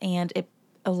developed, and it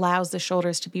allows the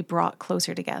shoulders to be brought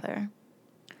closer together.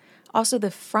 Also,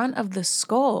 the front of the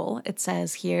skull, it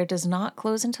says here, does not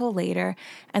close until later,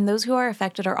 and those who are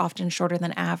affected are often shorter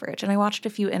than average. And I watched a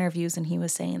few interviews, and he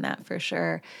was saying that for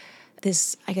sure.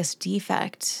 This, I guess,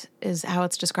 defect is how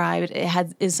it's described.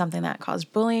 Is something that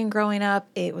caused bullying growing up.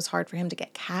 It was hard for him to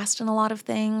get cast in a lot of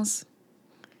things.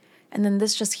 And then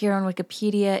this just here on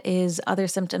Wikipedia is other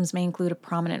symptoms may include a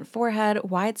prominent forehead,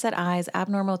 wide-set eyes,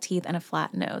 abnormal teeth, and a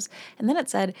flat nose. And then it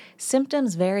said,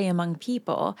 symptoms vary among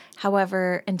people.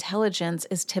 However, intelligence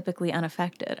is typically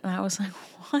unaffected. And I was like,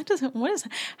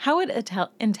 how would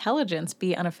intelligence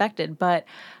be unaffected? But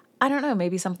I don't know,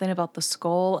 maybe something about the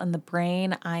skull and the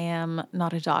brain. I am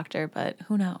not a doctor, but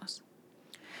who knows?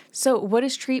 So what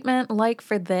is treatment like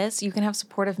for this? You can have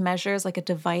supportive measures like a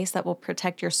device that will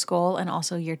protect your skull and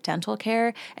also your dental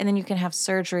care. And then you can have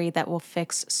surgery that will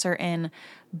fix certain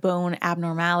bone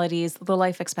abnormalities. The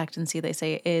life expectancy, they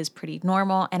say, is pretty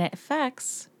normal. And it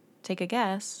affects, take a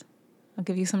guess, I'll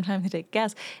give you some time to take a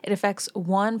guess, it affects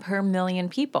 1 per million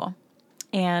people,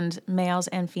 and males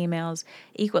and females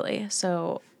equally.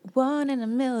 So 1 in a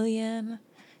million,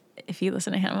 if you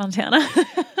listen to Hannah Montana.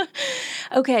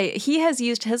 Okay, he has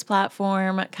used his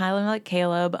platform, kind of like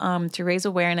Caleb, to raise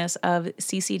awareness of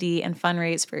CCD and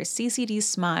fundraise for CCD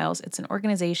Smiles. It's an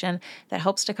organization that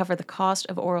helps to cover the cost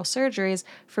of oral surgeries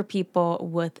for people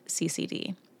with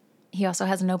CCD. He also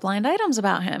has no blind items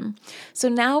about him. So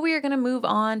now we are going to move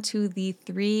on to the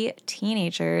 3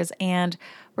 teenagers, and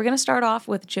we're going to start off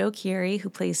with Joe Keery, who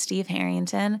plays Steve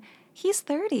Harrington. He's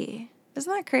 30.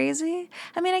 Isn't that crazy?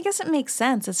 I mean, I guess it makes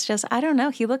sense. It's just, I don't know.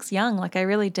 He looks young. Like, I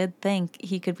really did think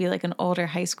he could be like an older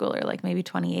high schooler, like maybe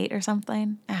 28 or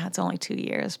something. It's only 2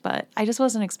 years, but I just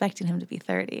wasn't expecting him to be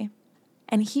 30.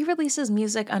 And he releases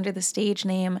music under the stage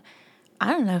name,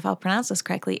 I don't know if I'll pronounce this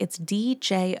correctly, it's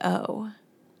DJO.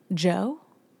 Joe?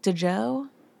 DeJoe?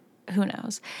 Who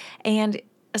knows? And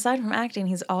aside from acting,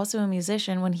 he's also a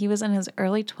musician. When he was in his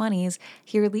early 20s,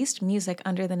 he released music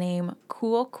under the name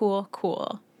Cool Cool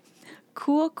Cool.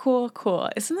 Cool, cool, cool.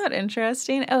 Isn't that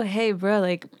interesting? Oh, hey, bro,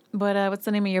 like, what's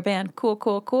the name of your band? Cool,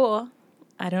 cool, cool.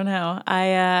 I don't know.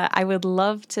 I would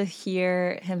love to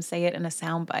hear him say it in a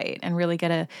soundbite and really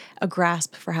get a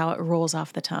grasp for how it rolls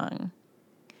off the tongue.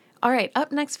 All right,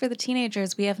 up next for the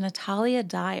teenagers, we have Natalia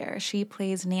Dyer. She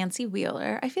plays Nancy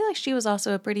Wheeler. I feel like she was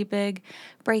also a pretty big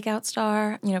breakout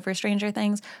star, for Stranger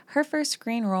Things. Her first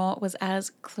screen role was as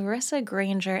Clarissa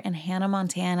Granger in Hannah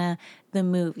Montana, the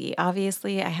movie.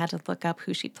 Obviously, I had to look up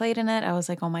who she played in it. I was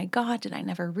like, oh my God, did I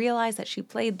never realize that she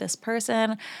played this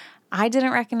person? I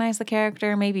didn't recognize the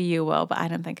character. Maybe you will, but I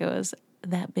didn't think it was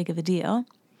that big of a deal.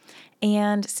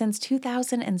 And since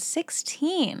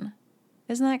 2016...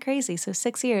 isn't that crazy? So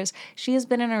 6 years, she has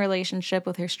been in a relationship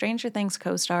with her Stranger Things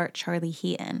co-star, Charlie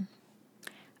Heaton.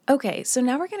 Okay, so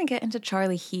now we're going to get into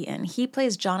Charlie Heaton. He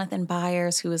plays Jonathan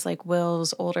Byers, who is like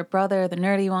Will's older brother, the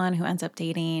nerdy one, who ends up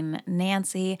dating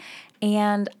Nancy.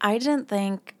 And I didn't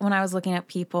think, when I was looking at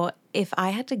people, if I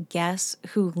had to guess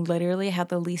who literally had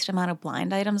the least amount of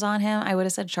blind items on him, I would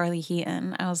have said Charlie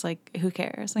Heaton. I was like, who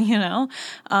cares,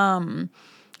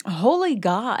 Holy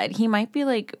God, he might be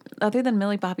like, other than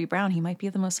Millie Bobby Brown, he might be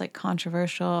the most like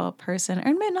controversial person,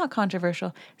 or maybe not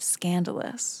controversial,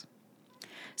 scandalous.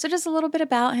 So just a little bit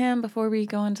about him before we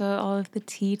go into all of the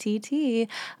TTT.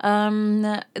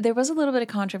 There was a little bit of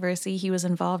controversy he was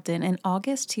involved in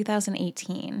August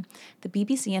 2018. The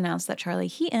BBC announced that Charlie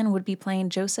Heaton would be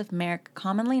playing Joseph Merrick,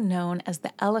 commonly known as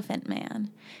the Elephant Man,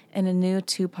 in a new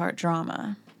 2-part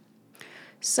drama.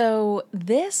 So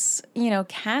this,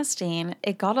 casting,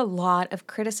 it got a lot of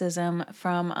criticism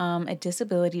from a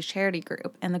disability charity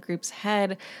group. And the group's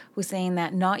head was saying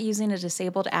that not using a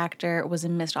disabled actor was a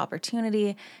missed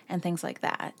opportunity and things like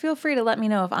that. Feel free to let me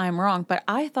know if I'm wrong, but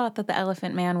I thought that the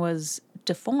Elephant Man was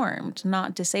deformed,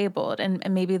 not disabled. And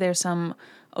maybe there's some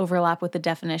overlap with the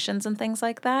definitions and things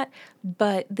like that.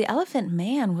 But the Elephant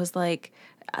Man was like,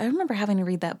 I remember having to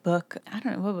read that book, I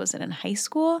don't know, what was it, in high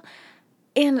school?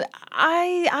 And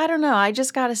I don't know, I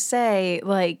just gotta say,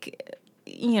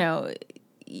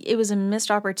 it was a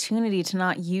missed opportunity to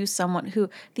not use someone who,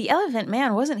 the Elephant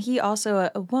Man, wasn't he also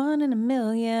a 1 in a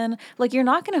million? Like, you're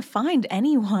not gonna find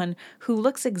anyone who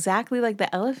looks exactly like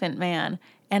the Elephant Man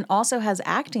and also has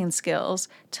acting skills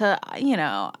to, I don't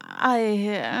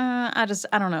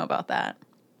know about that.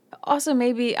 Also,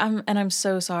 maybe I'm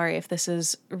so sorry if this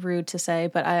is rude to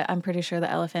say, but I'm pretty sure the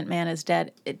Elephant Man is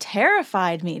dead. It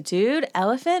terrified me, dude.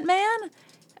 Elephant Man?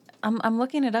 I'm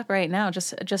looking it up right now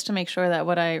just to make sure that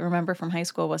what I remember from high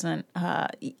school wasn't.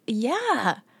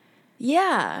 Yeah.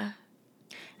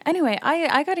 Anyway,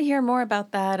 I got to hear more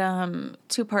about that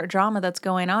 2-part drama that's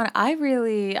going on. I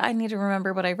need to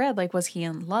remember what I read. Like, was he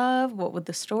in love? What would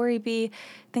the story be?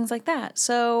 Things like that.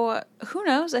 So who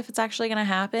knows if it's actually going to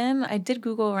happen. I did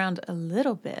Google around a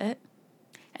little bit.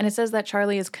 And it says that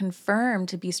Charlie is confirmed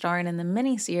to be starring in the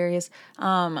miniseries,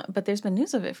 but there's been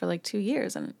news of it for like 2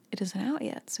 years and it isn't out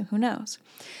yet. So who knows?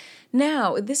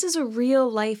 Now, this is a real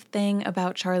life thing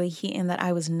about Charlie Heaton that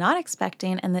I was not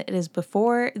expecting, and that it is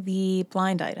before the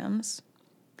blind items.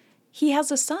 He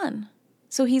has a son.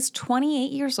 So he's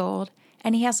 28 years old,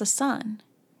 and he has a son.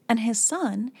 And his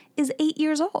son is 8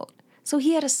 years old. So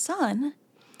he had a son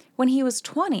when he was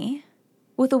 20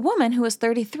 with a woman who was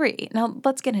 33. Now,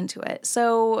 let's get into it.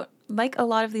 So, like a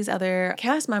lot of these other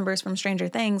cast members from Stranger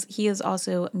Things, he is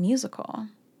also musical.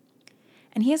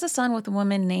 And he has a son with a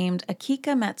woman named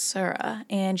Akiko Matsura,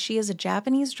 and she is a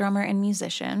Japanese drummer and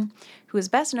musician who is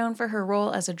best known for her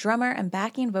role as a drummer and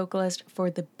backing vocalist for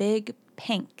the Big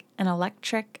Pink, an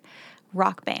electric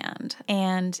rock band.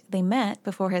 And they met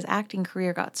before his acting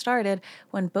career got started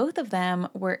when both of them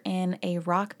were in a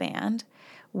rock band,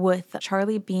 with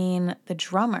Charlie being the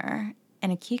drummer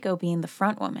and Akiko being the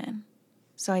front woman.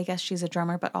 So I guess she's a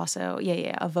drummer, but also,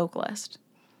 a vocalist.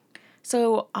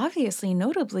 So obviously,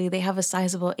 notably, they have a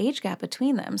sizable age gap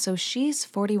between them. So she's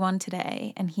 41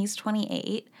 today and he's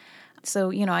 28.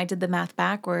 So, I did the math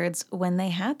backwards. When they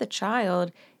had the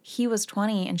child, he was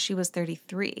 20 and she was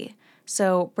 33.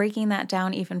 So breaking that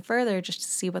down even further, just to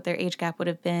see what their age gap would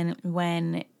have been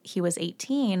when he was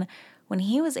 18. When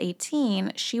he was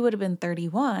 18, she would have been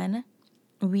 31.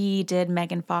 We did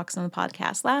Megan Fox on the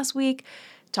podcast last week,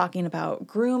 talking about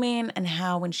grooming and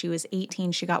how when she was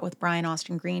 18, she got with Brian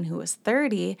Austin Green, who was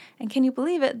 30. And can you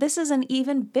believe it? This is an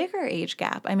even bigger age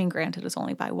gap. I mean, granted, it's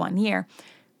only by 1 year,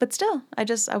 but still, I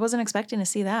wasn't expecting to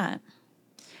see that.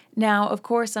 Now, of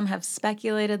course, some have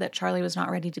speculated that Charlie was not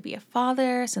ready to be a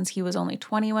father since he was only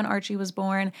 20 when Archie was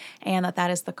born, and that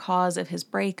is the cause of his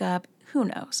breakup. Who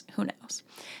knows? Who knows?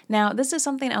 Now, this is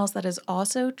something else that is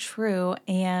also true,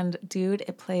 and dude,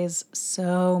 it plays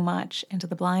so much into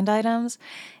the blind items.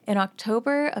 In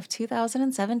October of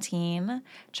 2017,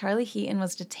 Charlie Heaton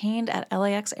was detained at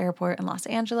LAX airport in Los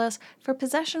Angeles for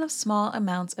possession of small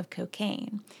amounts of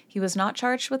cocaine. He was not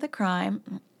charged with a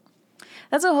crime.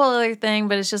 That's a whole other thing,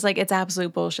 but it's just like, it's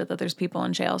absolute bullshit that there's people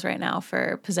in jails right now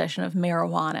for possession of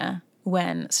marijuana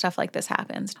when stuff like this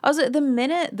happens. Also,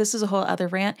 this is a whole other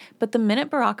rant, but the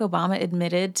minute Barack Obama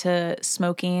admitted to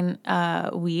smoking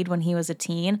weed when he was a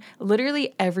teen,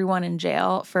 literally everyone in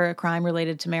jail for a crime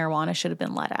related to marijuana should have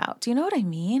been let out. Do you know what I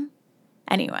mean?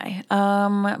 Anyway,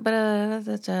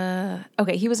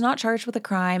 okay, he was not charged with a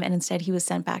crime, and instead he was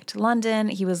sent back to London.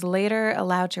 He was later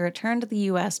allowed to return to the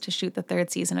U.S. to shoot the third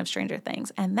season of Stranger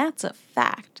Things, and that's a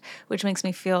fact, which makes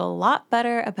me feel a lot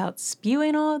better about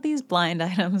spewing all of these blind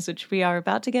items, which we are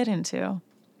about to get into.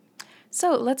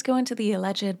 So let's go into the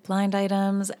alleged blind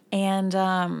items,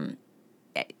 and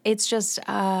it's just,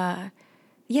 they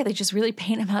just really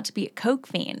paint him out to be a coke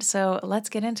fiend, so let's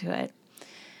get into it.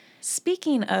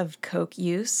 Speaking of coke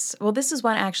use, well, this is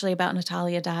one actually about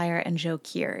Natalia Dyer and Joe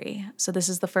Keery. So this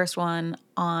is the first one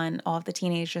on all of the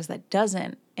teenagers that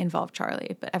doesn't involve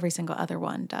Charlie, but every single other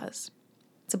one does.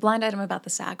 It's a blind item about the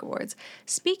SAG Awards.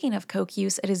 Speaking of coke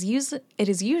use, it is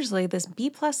usually this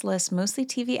B-plus list, mostly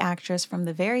TV actress from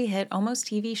the very hit Almost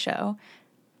TV show,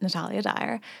 Natalia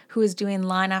Dyer, who is doing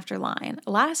line after line.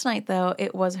 Last night, though,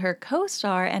 it was her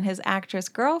co-star and his actress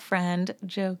girlfriend,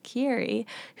 Joe Keery,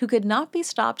 who could not be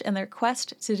stopped in their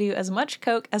quest to do as much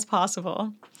coke as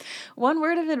possible. One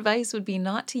word of advice would be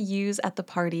not to use at the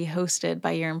party hosted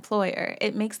by your employer.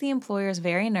 It makes the employers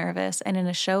very nervous, and in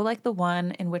a show like the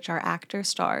one in which our actor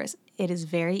stars, it is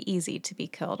very easy to be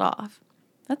killed off.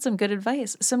 That's some good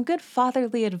advice, some good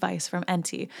fatherly advice from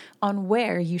Enty on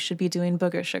where you should be doing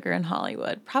booger sugar in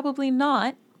Hollywood. Probably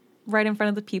not right in front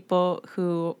of the people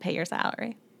who pay your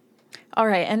salary. All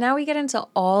right, and now we get into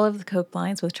all of the coke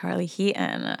blinds with Charlie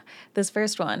Heaton. This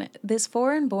first one, this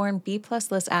foreign-born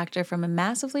B-plus list actor from a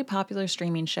massively popular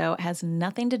streaming show has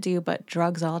nothing to do but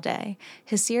drugs all day.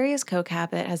 His serious coke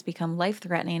habit has become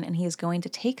life-threatening, and he is going to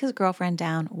take his girlfriend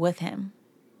down with him.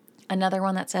 Another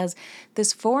one that says,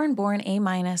 this foreign-born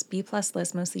A-, B-plus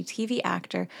list, mostly TV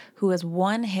actor who has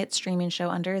one hit streaming show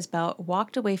under his belt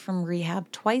walked away from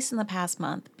rehab twice in the past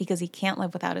month because he can't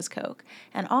live without his coke,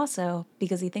 and also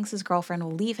because he thinks his girlfriend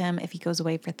will leave him if he goes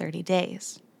away for 30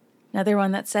 days. Another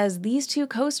one that says, these two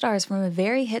co-stars from a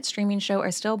very hit streaming show are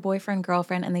still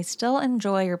boyfriend-girlfriend, and they still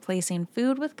enjoy replacing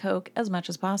food with coke as much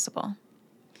as possible.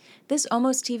 This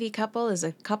Almost TV couple is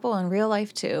a couple in real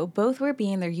life too. Both were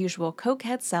being their usual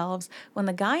cokehead selves when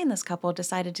the guy in this couple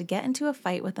decided to get into a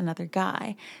fight with another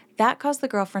guy. That caused the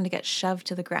girlfriend to get shoved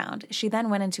to the ground. She then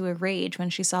went into a rage when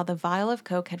she saw the vial of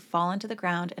coke had fallen to the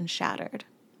ground and shattered.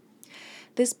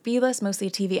 This B-list, mostly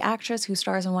TV actress who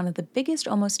stars in one of the biggest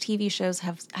Almost TV shows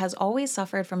has always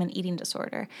suffered from an eating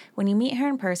disorder. When you meet her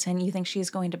in person, you think she is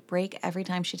going to break every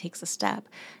time she takes a step.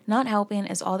 Not helping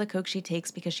is all the coke she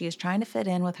takes because she is trying to fit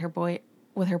in with her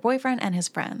boyfriend and his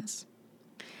friends.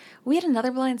 We had another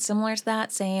blind similar to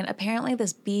that saying, apparently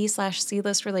this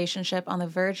B/C-list relationship on the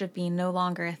verge of being no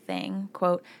longer a thing.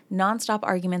 Quote, nonstop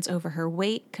arguments over her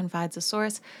weight, confides a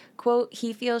source. Quote,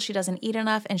 he feels she doesn't eat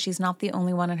enough and she's not the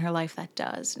only one in her life that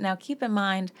does. Now keep in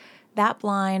mind, that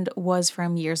blind was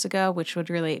from years ago, which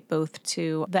would relate both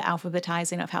to the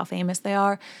alphabetizing of how famous they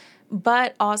are.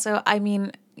 But also, I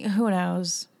mean, who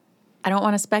knows? I don't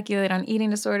want to speculate on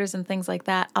eating disorders and things like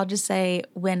that. I'll just say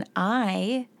when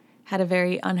I had a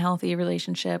very unhealthy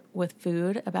relationship with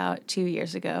food about 2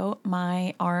 years ago,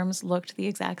 my arms looked the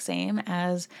exact same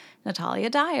as Natalia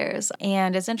Dyer's.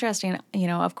 And it's interesting, you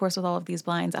know, of course, with all of these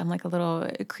blinds, I'm like a little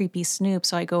creepy snoop.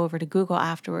 So I go over to Google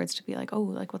afterwards to be like, oh,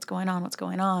 like what's going on? What's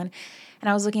going on? And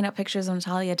I was looking up pictures of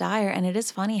Natalia Dyer, and it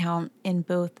is funny how in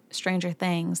both Stranger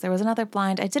Things, there was another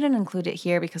blind. I didn't include it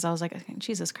here because I was like,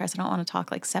 Jesus Christ, I don't want to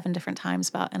talk like 7 different times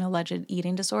about an alleged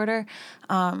eating disorder.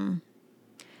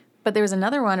 But there was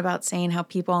another one about saying how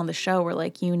people on the show were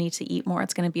like, you need to eat more.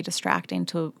 It's going to be distracting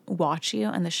to watch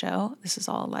you in the show. This is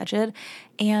all alleged.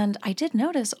 And I did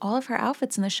notice all of her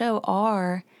outfits in the show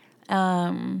are,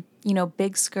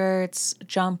 big skirts,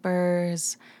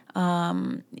 jumpers.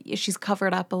 She's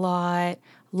covered up a lot,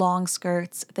 long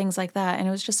skirts, things like that. And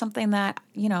it was just something that,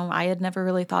 I had never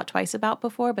really thought twice about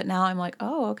before. But now I'm like,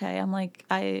 oh, okay. I'm like,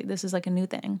 this is like a new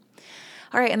thing.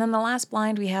 All right, and then the last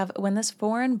blind we have, when this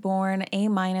foreign-born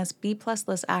A- B-plus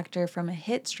list actor from a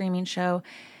hit streaming show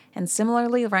and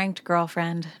similarly ranked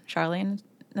girlfriend, Charlie and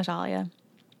Natalia,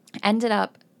 ended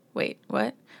up Wait,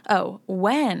 what? Oh,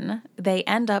 when they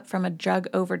end up from a drug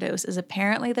overdose is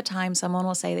apparently the time someone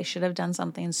will say they should have done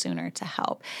something sooner to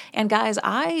help. And guys,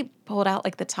 I pulled out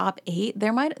like the top 8.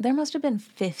 There must have been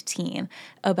 15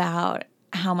 about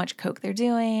how much coke they're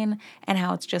doing and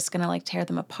how it's just going to like tear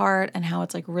them apart and how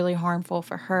it's like really harmful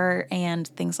for her and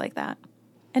things like that.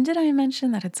 And did I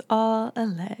mention that it's all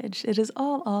alleged? It is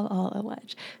all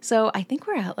alleged. So I think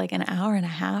we're at like an hour and a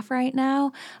half right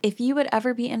now. If you would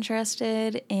ever be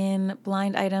interested in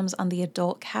blind items on the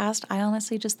adult cast, I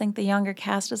honestly just think the younger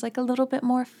cast is like a little bit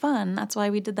more fun. That's why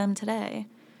we did them today.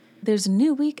 There's a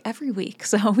new week every week,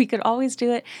 so we could always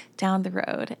do it down the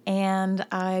road. And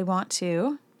I want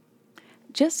to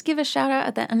just give a shout out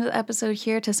at the end of the episode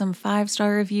here to some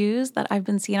 5-star reviews that I've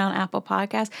been seeing on Apple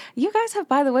Podcasts. You guys have,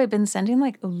 by the way, been sending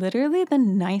like literally the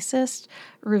nicest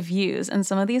reviews. And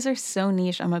some of these are so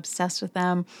niche. I'm obsessed with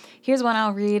them. Here's one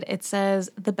I'll read. It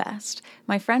says, "The best.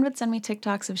 My friend would send me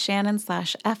TikToks of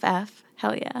Shannon/FF.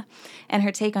 Hell yeah. And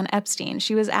her take on Epstein.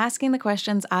 She was asking the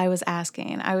questions I was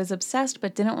asking. I was obsessed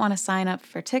but didn't want to sign up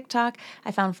for TikTok.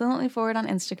 I found Fluently Forward on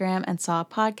Instagram and saw a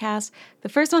podcast. The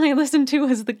first one I listened to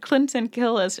was the Clinton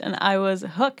Kill List, and I was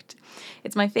hooked.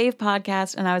 It's my fave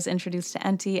podcast, and I was introduced to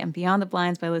Enty and Beyond the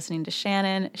Blinds by listening to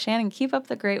Shannon. Shannon, keep up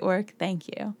the great work. Thank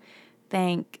you.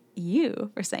 Thank you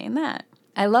for saying that.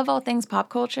 I love all things pop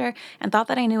culture and thought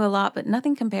that I knew a lot, but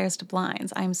nothing compares to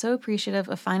Blinds. I am so appreciative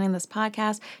of finding this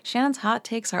podcast. Shannon's hot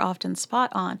takes are often spot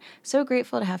on. So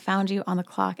grateful to have found you on the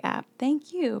Clock app."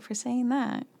 Thank you for saying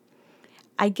that.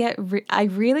 I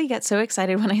really get so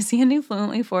excited when I see a new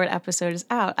Fluently Forward episode is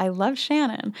out. I love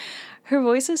Shannon. Her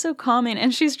voice is so calming,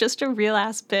 and she's just a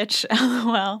real-ass bitch,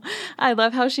 lol. I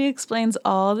love how she explains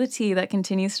all the tea that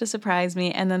continues to surprise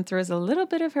me and then throws a little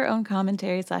bit of her own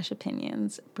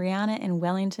commentary/opinions. Brianna in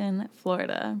Wellington,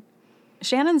 Florida.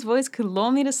 Shannon's voice could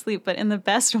lull me to sleep, but in the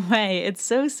best way. It's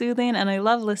so soothing, and I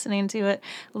love listening to it.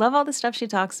 Love all the stuff she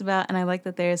talks about, and I like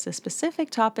that there's a specific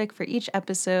topic for each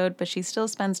episode, but she still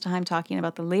spends time talking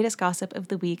about the latest gossip of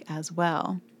the week as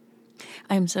well.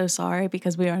 I'm so sorry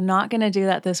because we are not going to do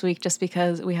that this week just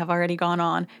because we have already gone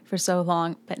on for so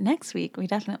long. But next week, we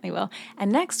definitely will.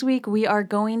 And next week, we are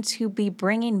going to be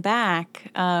bringing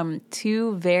back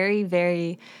 2 very,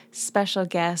 very special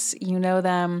guests. You know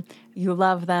them. You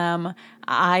love them.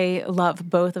 I love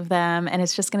both of them. And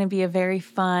it's just going to be a very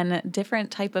fun,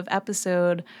 different type of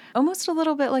episode, almost a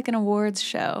little bit like an awards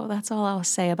show. That's all I'll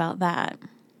say about that.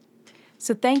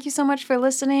 So thank you so much for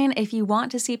listening. If you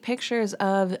want to see pictures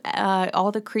of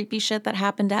all the creepy shit that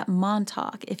happened at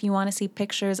Montauk, if you want to see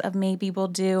pictures of maybe we'll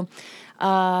do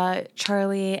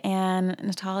Charlie and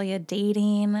Natalia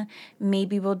dating,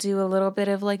 maybe we'll do a little bit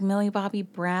of like Millie Bobby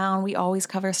Brown. We always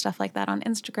cover stuff like that on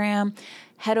Instagram.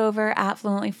 Head over at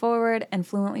Fluently Forward and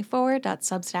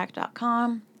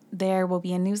fluentlyforward.substack.com. There will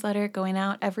be a newsletter going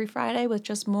out every Friday with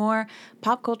just more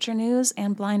pop culture news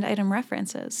and blind item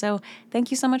references. So thank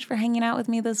you so much for hanging out with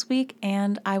me this week,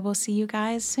 and I will see you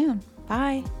guys soon.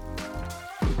 Bye.